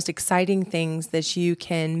one of the most exciting things that you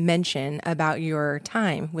can mention about your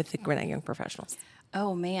time with the Gwinnett Young Professionals?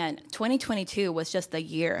 Oh man, 2022 was just a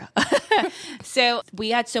year. So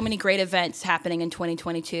we had so many great events happening in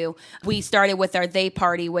 2022. We started with our They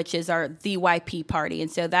Party, which is our THYP party. And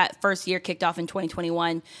so that first year kicked off in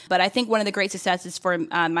 2021. But I think one of the great successes for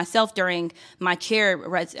myself during my chair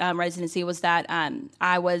residency was that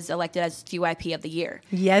I was elected as THYP of the year.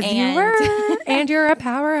 Yes, you were. And you're a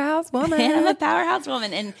powerhouse woman. And I'm a powerhouse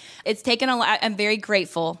woman. And it's taken a lot. I'm very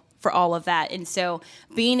grateful for all of that. And so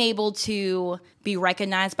being able to be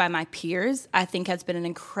recognized by my peers, I think has been an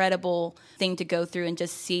incredible thing to go through and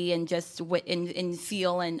just see and just and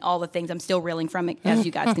feel and all the things. I'm still reeling from it, as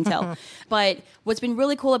you guys can tell. But what's been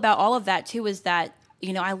really cool about all of that too is that,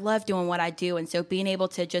 I love doing what I do. And so being able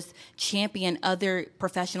to just champion other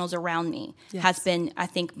professionals around me has been, I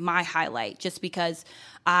think, my highlight, just because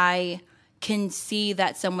I can see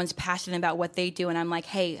that someone's passionate about what they do. And I'm like,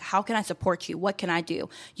 hey, how can I support you? What can I do?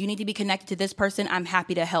 You need to be connected to this person. I'm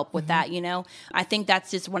happy to help with that, I think that's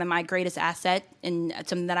just one of my greatest assets and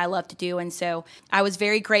something that I love to do. And so I was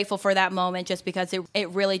very grateful for that moment just because it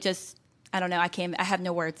really just, I don't know. I have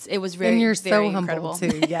no words. It was very, and you're very so incredible.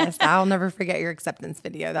 Humble too. Yes, I'll never forget your acceptance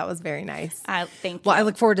video. That was very nice. Thank you. Well, I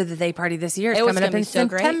look forward to the They Party this year. It's coming up in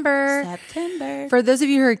September. For those of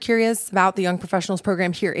you who are curious about the Young Professionals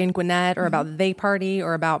program here in Gwinnett, or about the They Party,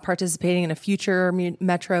 or about participating in a future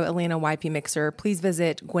Metro Atlanta YP Mixer, please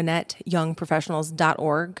visit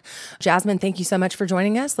GwinnettYoungProfessionals.org. Jasmine, thank you so much for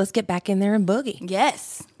joining us. Let's get back in there and boogie.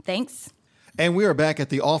 Yes. Thanks. And we are back at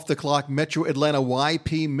the Off the Clock Metro Atlanta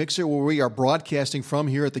YP Mixer, where we are broadcasting from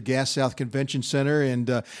here at the Gas South Convention Center. And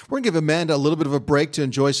we're going to give Amanda a little bit of a break to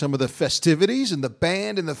enjoy some of the festivities and the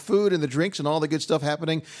band and the food and the drinks and all the good stuff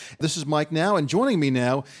happening. This is Mike now, and joining me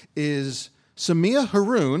now is Samia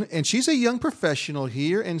Haroon, and she's a young professional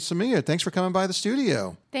here. And Samia, thanks for coming by the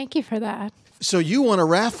studio. Thank you for that. So you won a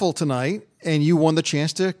raffle tonight, and you won the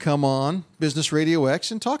chance to come on Business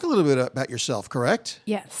RadioX and talk a little bit about yourself, correct?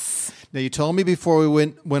 Yes. Now, you told me before we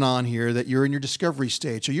went on here that you're in your discovery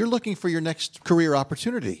stage, so you're looking for your next career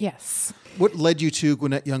opportunity. Yes. What led you to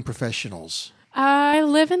Gwinnett Young Professionals? I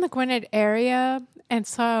live in the Gwinnett area, and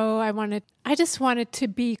so I just wanted to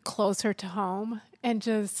be closer to home and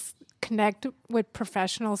just connect with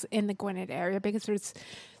professionals in the Gwinnett area because there's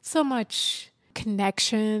so much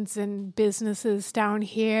connections and businesses down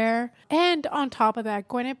here. And on top of that,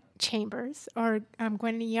 Gwinnett Chambers, or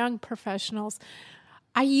Gwinnett Young Professionals,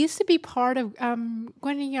 I used to be part of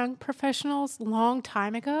Gwinnett Young Professionals a long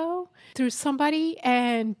time ago through somebody,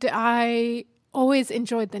 and I always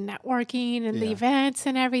enjoyed the networking and the events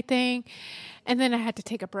and everything. And then I had to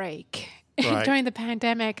take a break during the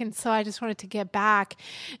pandemic, and so I just wanted to get back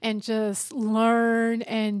and just learn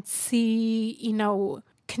and see,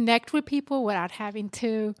 connect with people without having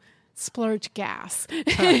to splurge gas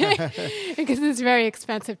because it's very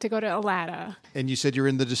expensive to go to Atlanta. And you said you're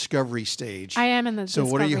in the discovery stage. I am in the discovery.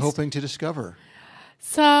 So what are you hoping to discover?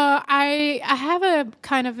 So I have a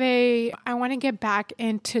kind of I want to get back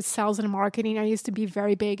into sales and marketing. I used to be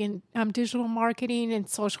very big in digital marketing and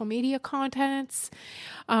social media contents,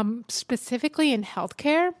 specifically in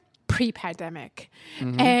healthcare. pre-pandemic.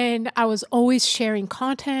 And I was always sharing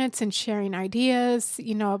contents and sharing ideas,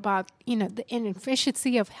 about, the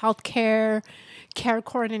inefficiency of healthcare, care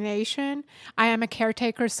coordination. I am a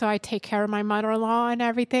caretaker, so I take care of my mother-in-law and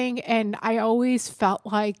everything. And I always felt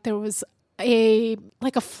like there was a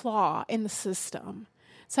flaw in the system.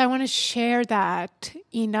 So I want to share that,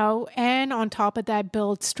 and on top of that,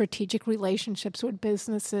 build strategic relationships with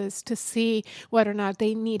businesses to see whether or not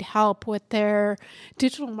they need help with their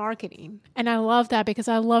digital marketing. And I love that because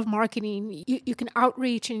I love marketing. You can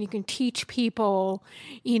outreach and you can teach people,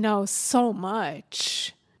 so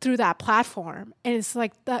much through that platform. And it's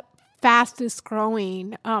like the fastest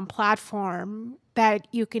growing platform that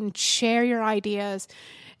you can share your ideas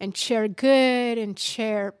and share good and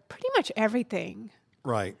share pretty much everything.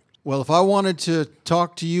 Right. Well, if I wanted to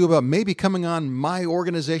talk to you about maybe coming on my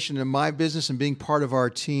organization and my business and being part of our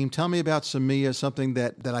team, tell me about Samia, something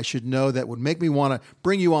that I should know that would make me want to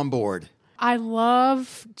bring you on board. I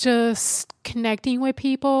love just connecting with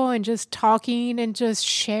people and just talking and just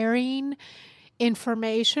sharing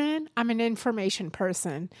information. I'm an information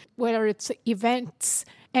person, whether it's events.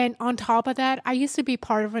 And on top of that, I used to be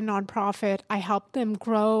part of a nonprofit. I helped them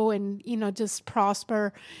grow and, just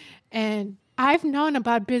prosper. And I've known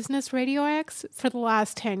about Business RadioX for the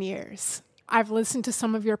last 10 years. I've listened to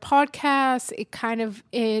some of your podcasts.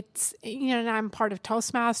 And I'm part of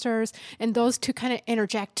Toastmasters, and those two kind of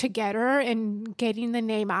interject together and getting the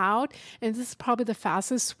name out. And this is probably the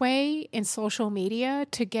fastest way in social media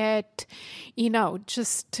to get,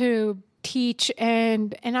 just to teach.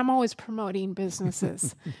 And I'm always promoting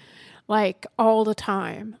businesses. Like all the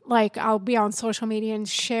time. Like I'll be on social media and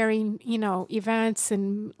sharing, events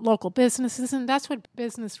and local businesses. And that's what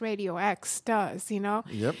Business RadioX does,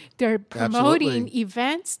 Yep. They're promoting Absolutely.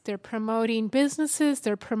 events, they're promoting businesses,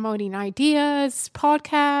 they're promoting ideas,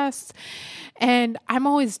 podcasts. And I'm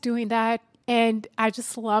always doing that. And I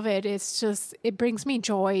just love it. It brings me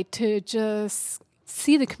joy to just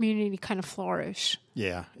see the community kind of flourish.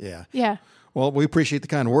 Yeah. Yeah. Well, we appreciate the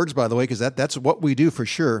kind words, by the way, because that's what we do for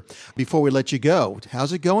sure. Before we let you go,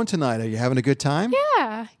 how's it going tonight? Are you having a good time?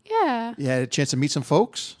 Yeah. You had a chance to meet some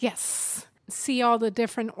folks? Yes. See all the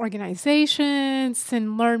different organizations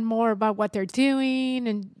and learn more about what they're doing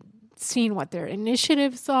and seeing what their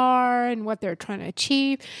initiatives are and what they're trying to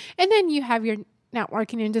achieve. And then you have your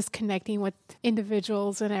networking and just connecting with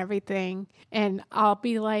individuals and everything. And I'll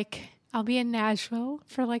be in Nashville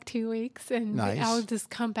for 2 weeks, and Nice. I'll just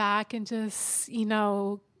come back and just,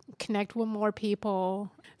 connect with more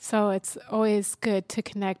people. So it's always good to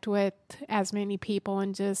connect with as many people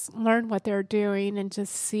and just learn what they're doing and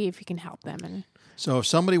just see if you can help them. And So if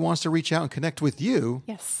somebody wants to reach out and connect with you,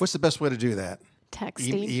 Yes. What's the best way to do that?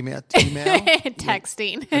 texting. Email?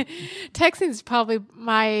 Texting. Texting is probably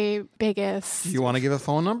my biggest. Do you want to give a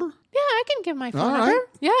phone number? Yeah, I can give my phone All number. right.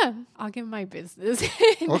 Yeah, I'll give my business,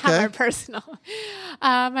 not Okay. my personal.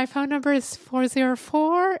 My phone number is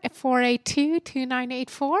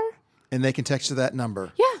 404-482-2984. And they can text to that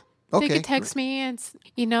number. Yeah. Okay, They can text me and,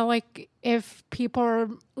 if people are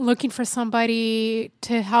looking for somebody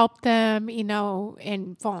to help them,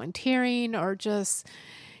 in volunteering or just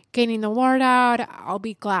getting the word out, I'll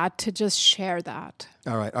be glad to just share that.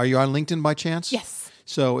 All right. Are you on LinkedIn by chance? Yes.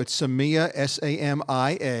 So it's Samia,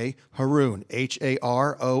 Samia, Haroon,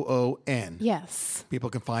 Haroon. Yes. People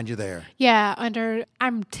can find you there. Yeah,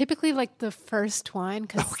 I'm typically the first one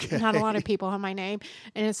because Okay. not a lot of people have my name,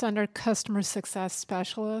 and it's under Customer Success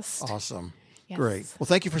Specialist. Awesome. Yes. Great. Well,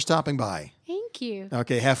 thank you for stopping by. Thank you.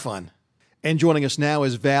 Okay, have fun. And joining us now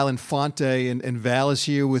is Val Infante, and Val is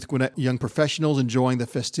here with Gwinnett Young Professionals enjoying the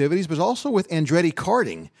festivities, but also with Andretti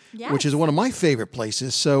Karting, which is one of my favorite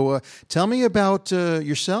places. So tell me about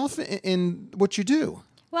yourself and what you do.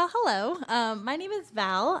 Well, hello. My name is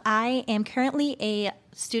Val. I am currently a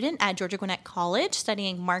student at Georgia Gwinnett College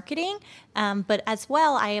studying marketing, but as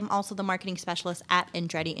well, I am also the marketing specialist at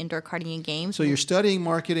Andretti Indoor Karting and Games. So you're studying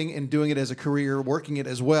marketing and doing it as a career, working it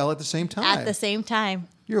as well at the same time. At the same time.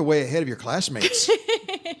 You're way ahead of your classmates.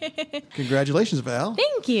 Congratulations, Val.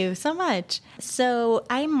 Thank you so much. So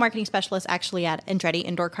I'm a marketing specialist actually at Andretti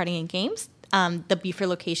Indoor Karting and Games, the Beaver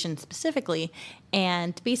location specifically.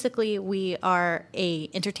 And basically, we are a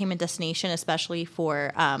entertainment destination, especially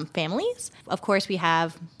for families. Of course, we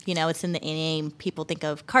have, it's in the name. People think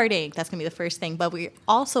of karting. That's going to be the first thing. But we're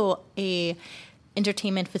also a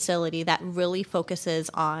entertainment facility that really focuses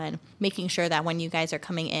on making sure that when you guys are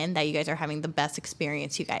coming in, that you guys are having the best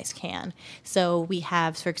experience you guys can. So we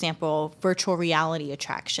have, for example, virtual reality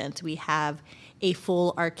attractions. We have a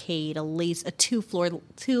full arcade, a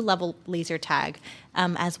two-level laser tag,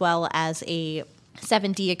 as well as a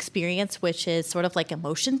 7D experience, which is sort of like a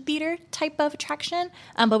motion theater type of attraction.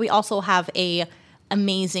 But we also have a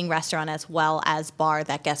amazing restaurant as well as bar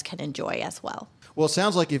that guests can enjoy as well. Well, it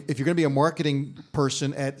sounds like if you're going to be a marketing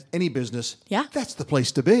person at any business, Yeah. that's the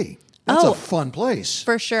place to be. That's a fun place.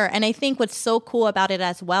 For sure. And I think what's so cool about it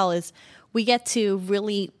as well is we get to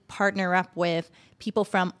really partner up with people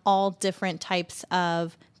from all different types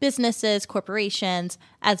of businesses, corporations,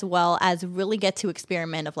 as well as really get to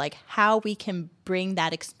experiment of like how we can bring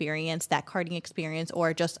that experience, that karting experience,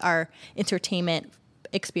 or just our entertainment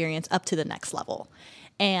experience up to the next level.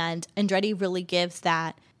 And Andretti really gives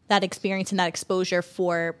that experience and that exposure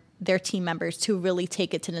for their team members to really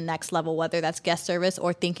take it to the next level, whether that's guest service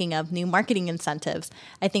or thinking of new marketing incentives.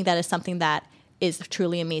 I think that is something that is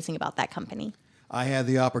truly amazing about that company. I had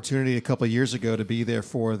the opportunity a couple of years ago to be there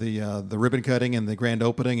for the ribbon cutting and the grand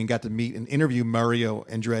opening, and got to meet and interview Mario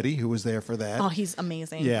Andretti, who was there for that. Oh, he's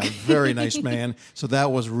amazing. Yeah, very nice man. So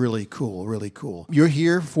that was really cool, really cool. You're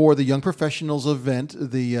here for the Young Professionals event,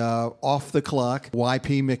 the Off the Clock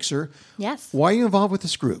YP Mixer. Yes. Why are you involved with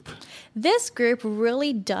this group? This group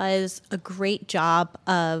really does a great job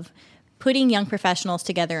of putting young professionals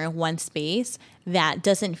together in one space that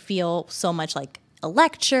doesn't feel so much like a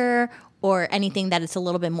lecture or anything that is a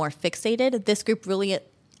little bit more fixated. This group really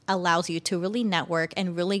allows you to really network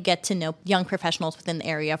and really get to know young professionals within the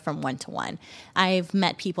area from one to one. I've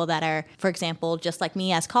met people that are, for example, just like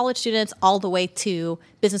me as college students, all the way to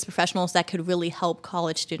business professionals that could really help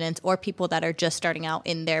college students or people that are just starting out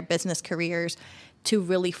in their business careers to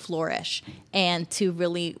really flourish and to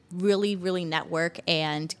really, really, really network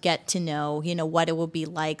and get to know, what it will be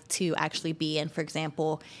like to actually be in, for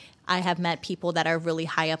example, I have met people that are really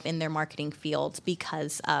high up in their marketing fields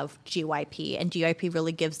because of GYP, and GYP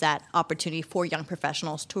really gives that opportunity for young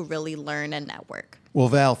professionals to really learn and network. Well,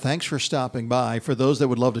 Val, thanks for stopping by. For those that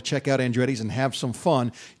would love to check out Andretti's and have some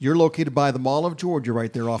fun, you're located by the Mall of Georgia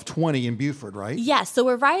right there off 20 in Buford, right? Yes, so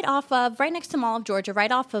we're right next to Mall of Georgia,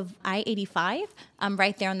 right off of I-85,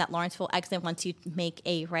 right there on that Lawrenceville exit. Once you make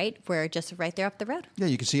a right, we're just right there up the road. Yeah,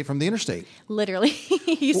 you can see it from the interstate. Literally.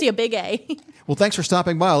 You see a big A. Well, thanks for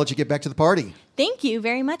stopping by. I'll let you get back to the party. Thank you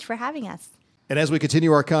very much for having us. And as we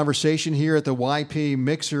continue our conversation here at the YP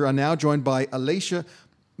Mixer, I'm now joined by Alicia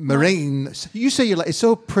Marine. You say it's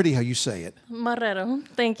so pretty how you say it. Marrero.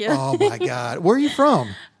 Thank you. Oh my God. Where are you from?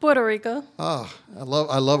 Puerto Rico. Oh,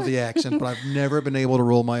 I love the accent, but I've never been able to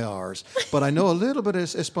roll my R's. But I know a little bit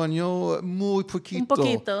of Espanol, muy poquito. Un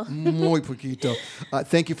poquito. Muy poquito.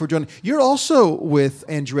 Thank you for joining. You're also with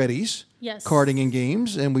Andretti's. Yes. Karting and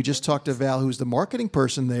Games, and we just talked to Val, who's the marketing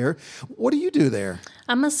person there. What do you do there?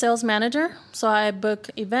 I'm a sales manager, so I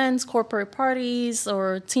book events, corporate parties,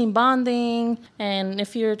 or team bonding. And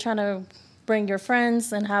if you're trying to bring your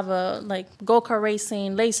friends and have a go-kart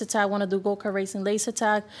racing, laser tag, want to do go-kart racing, laser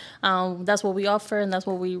tag, that's what we offer, and that's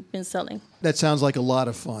what we've been selling. That sounds like a lot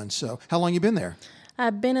of fun. So how long you been there?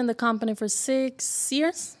 I've been in the company for 6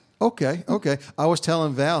 years. Okay. I was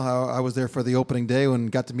telling Val how I was there for the opening day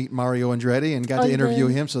and got to meet Mario Andretti and got to interview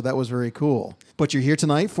him, so that was very cool. But you're here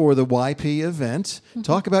tonight for the YP event. Mm-hmm.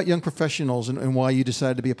 Talk about young professionals and why you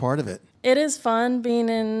decided to be a part of it. It is fun being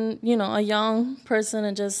in, a young person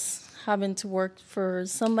and just having to work for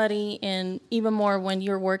somebody, and even more when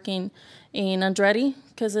you're working in Andretti,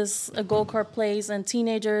 because it's a go-kart place and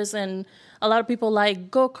teenagers, and a lot of people like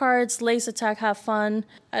go-karts, laser tag, have fun.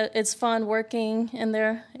 It's fun working in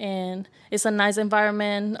there, and it's a nice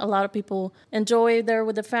environment. A lot of people enjoy there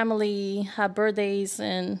with the family, have birthdays,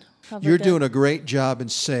 and have You're doing a great job in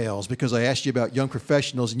sales, because I asked you about young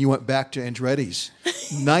professionals, and you went back to Andretti's.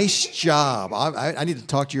 Nice job. I need to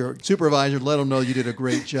talk to your supervisor and let them know you did a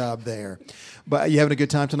great job there. But are you having a good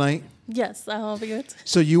time tonight? Yes, I'll be good.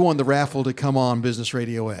 So you won the raffle to come on Business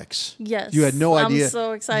RadioX. Yes. You had no idea. I'm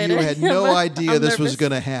so excited. You had no idea this was nervous.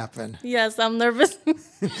 going to happen. Yes, I'm nervous.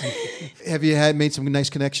 Have you made some nice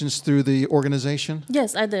connections through the organization?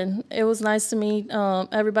 Yes, I did. It was nice to meet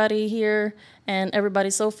everybody here, and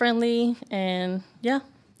everybody's so friendly. And yeah,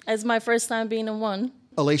 it's my first time being in one.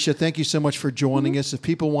 Alicia, thank you so much for joining us. If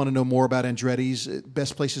people want to know more about Andretti's,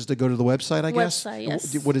 best places to go to the website, I guess? Website,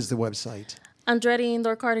 yes. What is the website? Andretti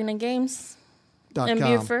Indoor Karting and Games in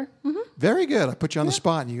Buford. Mm-hmm. Very good. I put you on the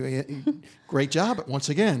spot. You great job once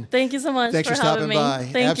again. Thank you so much Thanks for having stopping me. by.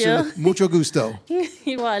 Thank Absolutely. you. Mucho gusto.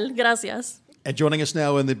 Igual. Gracias. And joining us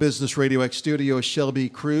now in the Business RadioX studio is Shelby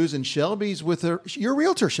Cruz. And Shelby's with her. You're a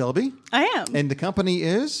realtor, Shelby. I am. And the company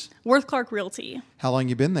is? Worth Clark Realty. How long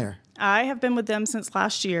you been there? I have been with them since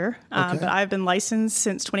last year, Okay. but I've been licensed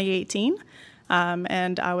since 2018.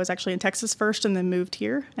 And I was actually in Texas first and then moved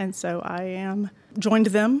here. And so I joined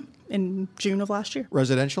them in June of last year.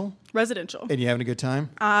 Residential? Residential. And you having a good time?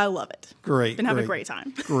 I love it. Great. Been having a great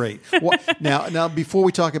time. Great. Well, now, before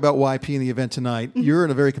we talk about YP and the event tonight, you're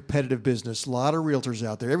in a very competitive business. A lot of realtors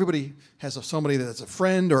out there. Everybody has somebody that's a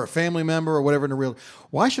friend or a family member or whatever in a real.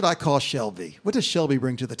 Why should I call Shelby? What does Shelby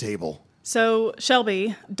bring to the table? So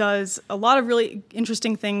Shelby does a lot of really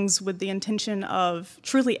interesting things with the intention of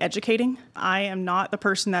truly educating. I am not the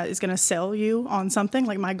person that is going to sell you on something.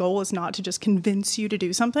 Like, my goal is not to just convince you to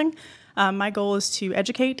do something. My goal is to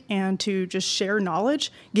educate and to just share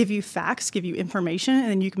knowledge, give you facts, give you information,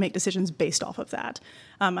 and then you can make decisions based off of that.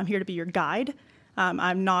 I'm here to be your guide.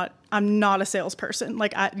 I'm not a salesperson.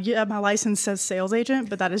 Like, my license says sales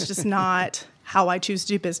agent, but that is just not how I choose to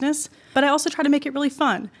do business. But I also try to make it really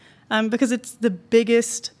fun. Because it's the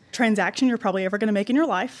biggest transaction you're probably ever going to make in your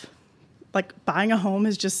life. Like, buying a home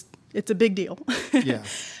is it's a big deal. Yeah.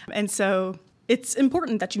 And so it's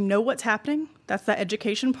important that you know what's happening. That's the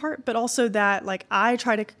education part. But also that, like, I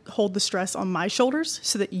try to hold the stress on my shoulders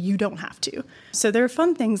so that you don't have to. So there are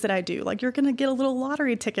fun things that I do. Like, you're going to get a little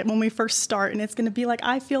lottery ticket when we first start. And it's going to be like,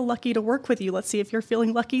 I feel lucky to work with you. Let's see if you're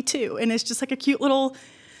feeling lucky too. And it's just like a cute little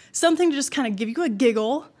something to just kind of give you a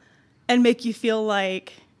giggle and make you feel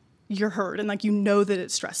like you're heard and like, you know that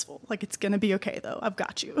it's stressful. Like, it's going to be okay though. I've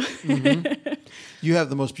got you. Mm-hmm. You have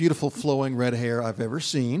the most beautiful flowing red hair I've ever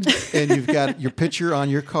seen. And you've got your picture on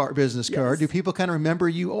your business card. Do people kind of remember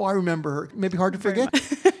you? Oh, I remember her. Maybe hard to forget.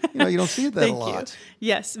 You don't see that a lot.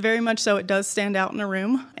 Yes, very much so. It does stand out in a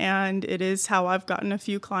room. And it is how I've gotten a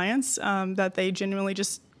few clients that they genuinely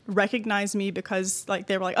just recognize me because, like,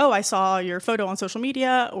 they were like, oh, I saw your photo on social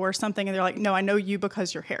media or something. And they're like, no, I know you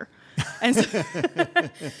because your hair. And so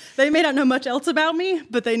they may not know much else about me,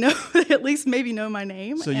 but they at least maybe know my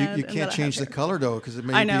name. So you can't change the color though, because it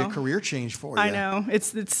may be a career change for you. I know.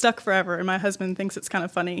 It's stuck forever. And my husband thinks it's kind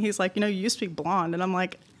of funny. He's like, you used to be blonde. And I'm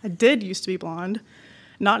like, I did used to be blonde.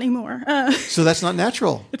 Not anymore. So that's not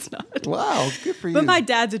natural. It's not. Wow, good for you. But my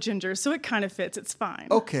dad's a ginger, so it kind of fits. It's fine.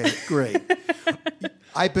 Okay, great.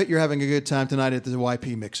 I bet you're having a good time tonight at the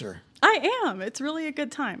YP Mixer. I am. It's really a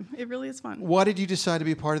good time. It really is fun. Why did you decide to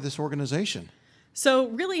be a part of this organization? So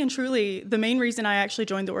really and truly, the main reason I actually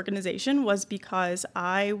joined the organization was because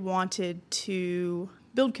I wanted to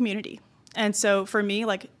build community. And so for me,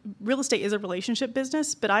 like, real estate is a relationship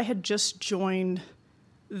business, but I had just joined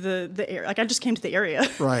the area. Like, I just came to the area.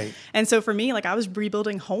 Right. And so for me, like, I was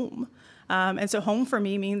rebuilding home. And so home for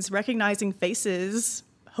me means recognizing faces,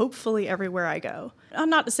 hopefully everywhere I go.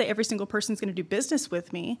 Not to say every single person's going to do business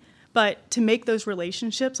with me, but to make those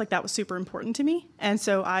relationships, like, that was super important to me. And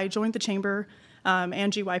so I joined the chamber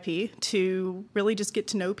and GYP to really just get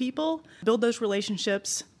to know people, build those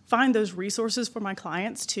relationships, find those resources for my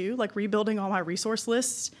clients too, like rebuilding all my resource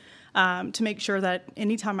lists to make sure that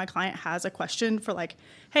anytime my client has a question for, like,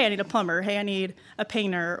 hey, I need a plumber, hey, I need a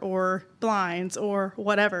painter or blinds or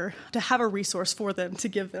whatever, to have a resource for them to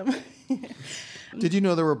give them. Did you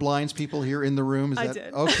know there were blinds people here in the room? I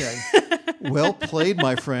did. Okay. Well played,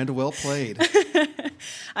 my friend. Well played.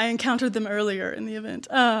 I encountered them earlier in the event.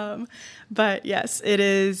 But yes, it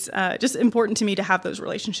is just important to me to have those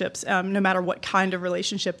relationships, no matter what kind of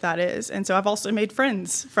relationship that is. And so I've also made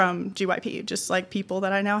friends from GYP, just like people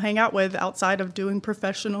that I now hang out with outside of doing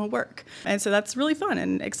professional work. And so that's really fun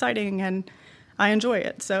and exciting, and I enjoy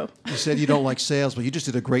it. So you said you don't like sales, but you just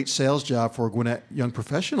did a great sales job for Gwinnett Young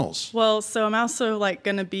Professionals. Well, so I'm also, like,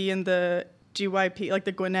 going to be in the GYP, like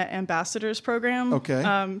the Gwinnett Ambassadors Program. Okay.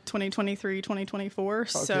 2023, 2024. Okay.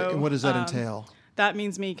 So, and what does that entail? That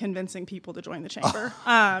means me convincing people to join the chamber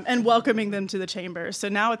and welcoming them to the chamber. So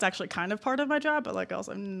now it's actually kind of part of my job, but, like,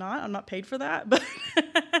 also I'm not paid for that. But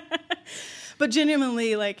but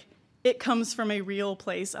genuinely, like, it comes from a real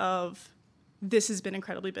place of, this has been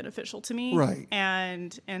incredibly beneficial to me. Right.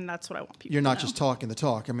 And that's what I want people You're to not know. just talking the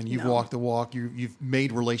talk. I mean, you've walked the walk. You've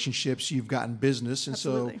made relationships. You've gotten business. And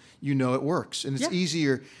Absolutely. so you know it works. And it's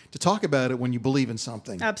easier to talk about it when you believe in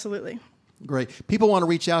something. Absolutely. Great. People want to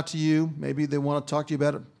reach out to you. Maybe they want to talk to you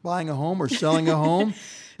about buying a home or selling a home.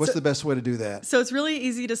 What's the best way to do that? So it's really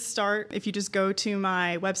easy to start. If you just go to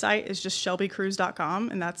my website, it's just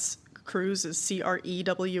shelbycrews.com, and that's Crews is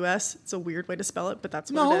CREWS. It's a weird way to spell it, but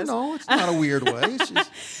that's what it is. No, it's not a weird way. It's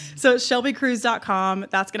just... So it's shelbycrews.com.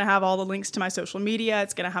 That's going to have all the links to my social media.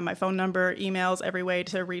 It's going to have my phone number, emails, every way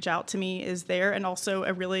to reach out to me is there, and also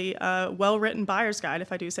a really well-written buyer's guide,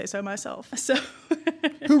 if I do say so myself. So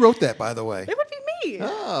Who wrote that, by the way? It would be me.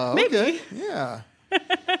 Oh, Maybe. okay. Yeah.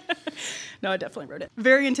 No, I definitely wrote it.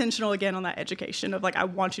 Very intentional again on that education of like, I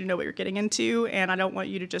want you to know what you're getting into, and I don't want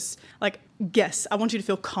you to just like guess. I want you to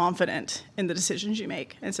feel confident in the decisions you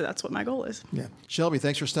make. And so that's what my goal is. Yeah. Shelby,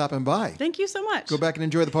 thanks for stopping by. Thank you so much. Go back and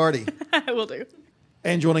enjoy the party. I will do.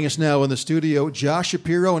 And joining us now in the studio, Josh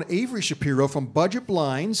Shapiro and Avery Shapiro from Budget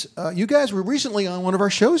Blinds. You guys were recently on one of our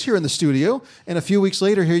shows here in the studio, and a few weeks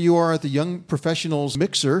later, here you are at the Young Professionals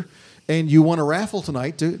Mixer, and you won a raffle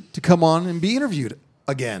tonight to come on and be interviewed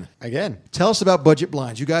again. Tell us about Budget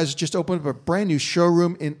Blinds. You guys just opened up a brand new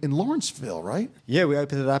showroom in Lawrenceville, right? Yeah, we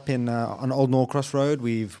opened it up on Old Norcross Road.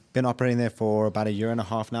 We've been operating there for about a year and a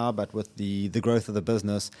half now, but with the growth of the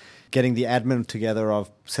business, getting the admin together of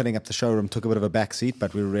setting up the showroom took a bit of a backseat,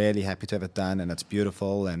 but we're really happy to have it done, and it's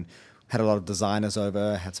beautiful, and had a lot of designers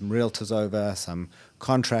over, had some realtors over, some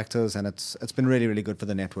contractors, and it's been really, really good for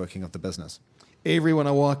the networking of the business. Avery, when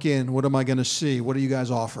I walk in, what am I going to see? What do you guys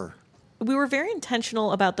offer? We were very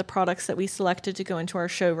intentional about the products that we selected to go into our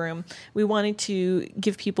showroom. We wanted to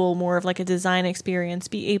give people more of like a design experience,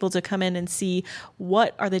 be able to come in and see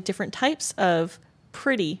what are the different types of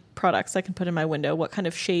pretty products I can put in my window, what kind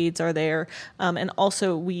of shades are there, and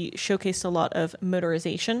also we showcased a lot of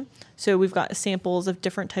motorization. So we've got samples of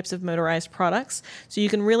different types of motorized products. So you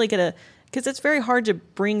can really get because it's very hard to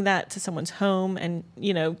bring that to someone's home and,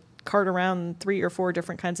 cart around 3 or 4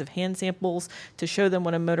 different kinds of hand samples to show them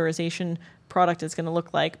what a motorization product is going to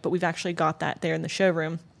look like. But we've actually got that there in the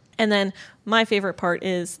showroom. And then my favorite part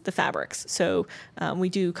is the fabrics. So we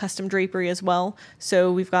do custom drapery as well.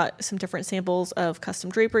 So we've got some different samples of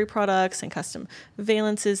custom drapery products and custom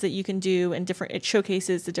valances that you can do, and it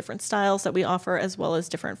showcases the different styles that we offer as well as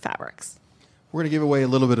different fabrics. We're going to give away a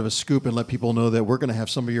little bit of a scoop and let people know that we're going to have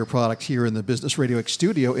some of your products here in the Business RadioX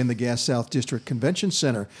studio in the Gas South District Convention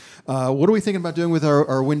Center. What are we thinking about doing with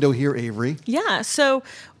our window here, Avery? Yeah, so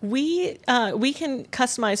we can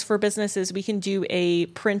customize for businesses. We can do a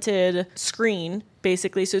printed screen,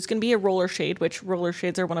 basically. So it's going to be a roller shade, which roller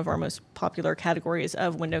shades are one of our most popular categories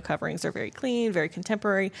of window coverings. They're very clean, very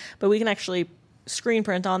contemporary, but we can actually screen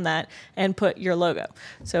print on that and put your logo.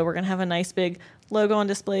 So we're going to have a nice big logo on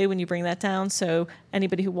display when you bring that down, so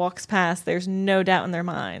anybody who walks past, there's no doubt in their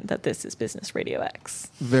mind that this is Business RadioX.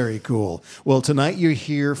 Very cool. Well, tonight you're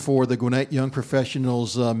here for the Gwinnett Young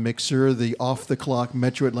Professionals mixer, the off-the-clock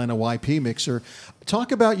Metro Atlanta YP mixer.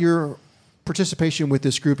 Talk about your participation with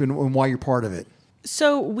this group and why you're part of it.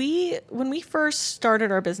 So when we first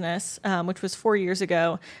started our business, which was 4 years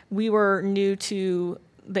ago, we were new to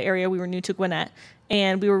the area, we were new to Gwinnett,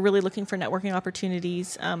 and we were really looking for networking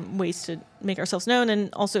opportunities, ways to make ourselves known,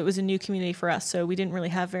 and also it was a new community for us, so we didn't really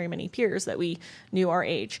have very many peers that we knew our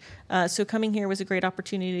age. So coming here was a great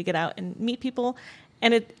opportunity to get out and meet people,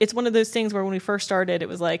 and it's one of those things where when we first started, it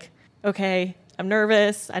was like, okay, I'm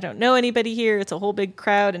nervous, I don't know anybody here, it's a whole big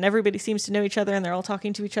crowd, and everybody seems to know each other, and they're all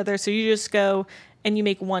talking to each other, so you just go and you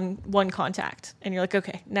make one contact, and you're like,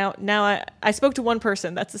 okay, now I spoke to one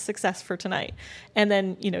person, that's a success for tonight. And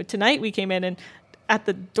then, tonight we came in, and at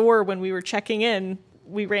the door when we were checking in,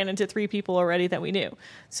 we ran into 3 people already that we knew.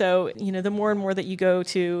 So, the more and more that you go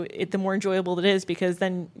to it, the more enjoyable it is, because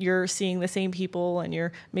then you're seeing the same people and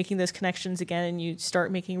you're making those connections again, and you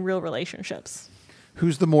start making real relationships.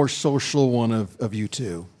 Who's the more social one of you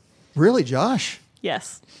two? Really, Josh?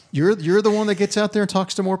 Yes. You're the one that gets out there and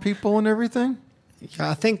talks to more people and everything?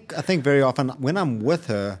 Yeah, I think very often when I'm with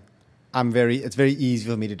her, it's very easy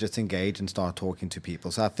for me to just engage and start talking to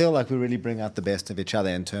people. So I feel like we really bring out the best of each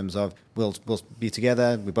other in terms of we'll be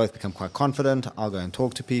together, we both become quite confident, I'll go and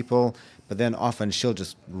talk to people, but then often she'll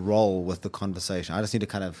just roll with the conversation. I just need to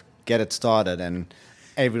kind of get it started, and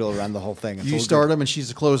Avery will run the whole thing. You start them and she's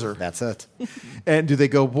the closer. That's it. And do they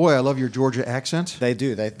go, boy, I love your Georgia accent? They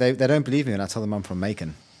do. They don't believe me when I tell them I'm from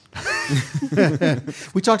Macon.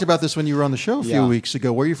 We talked about this when you were on the show a few weeks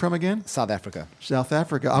ago. Where are you from again? South Africa. South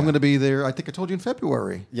Africa. Yeah. I'm going to be there, I think I told you, in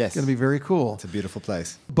February. Yes. It's going to be very cool. It's a beautiful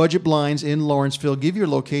place. Budget Blinds in Lawrenceville. Give your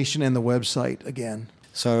location and the website again.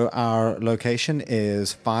 So our location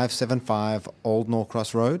is 575 Old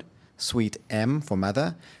Norcross Road, Suite M for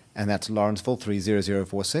Mother, and that's Lawrenceville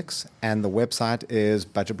 30046. And the website is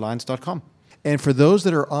budgetblinds.com. And for those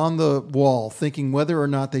that are on the wall thinking whether or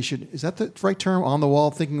not they should, is that the right term, on the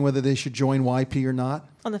wall, thinking whether they should join YP or not?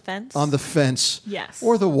 On the fence? On the fence. Yes.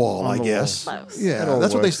 Or the wall, I guess. Close. Yeah,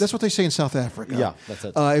 that's what they say in South Africa. Yeah, that's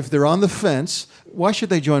it. If they're on the fence, why should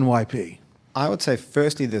they join YP? I would say,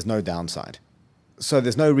 firstly, there's no downside. So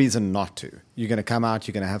there's no reason not to. You're going to come out,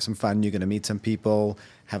 you're going to have some fun, you're going to meet some people,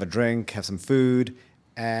 have a drink, have some food,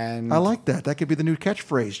 And I like that. That could be the new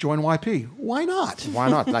catchphrase. Join YP. Why not? Why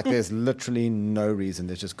not? Like, there's literally no reason.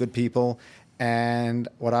 There's just good people. And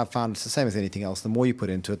what I've found, it's the same as anything else. The more you put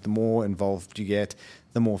into it, the more involved you get,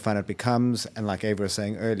 the more fun it becomes. And like Ava was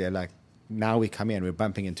saying earlier, like now we come in, we're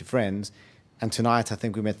bumping into friends. And tonight, I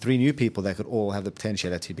think we met 3 new people that could all have the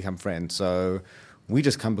potentiality to become friends. So we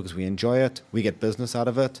just come because we enjoy it. We get business out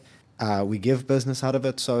of it. We give business out of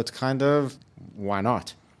it. So it's kind of, why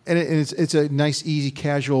not? And it's a nice, easy,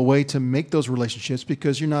 casual way to make those relationships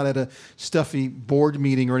because you're not at a stuffy board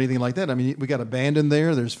meeting or anything like that. I mean, we got a band in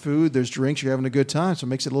there. There's food. There's drinks. You're having a good time. So it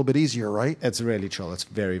makes it a little bit easier, right? It's really chill. It's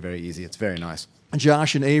very, very easy. It's very nice.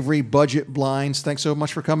 Josh and Avery, Budget Blinds, thanks so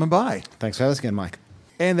much for coming by. Thanks for having us again, Mike.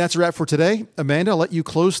 And that's a wrap for today. Amanda, I'll let you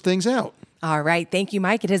close things out. All right. Thank you,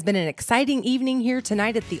 Mike. It has been an exciting evening here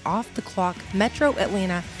tonight at the Off the Clock Metro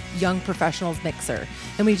Atlanta Young Professionals Mixer.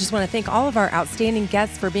 And we just want to thank all of our outstanding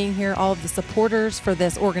guests for being here, all of the supporters for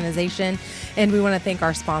this organization, and we want to thank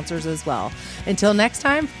our sponsors as well. Until next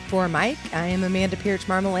time, for Mike, I am Amanda Pierce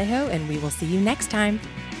Marmolejo, and we will see you next time.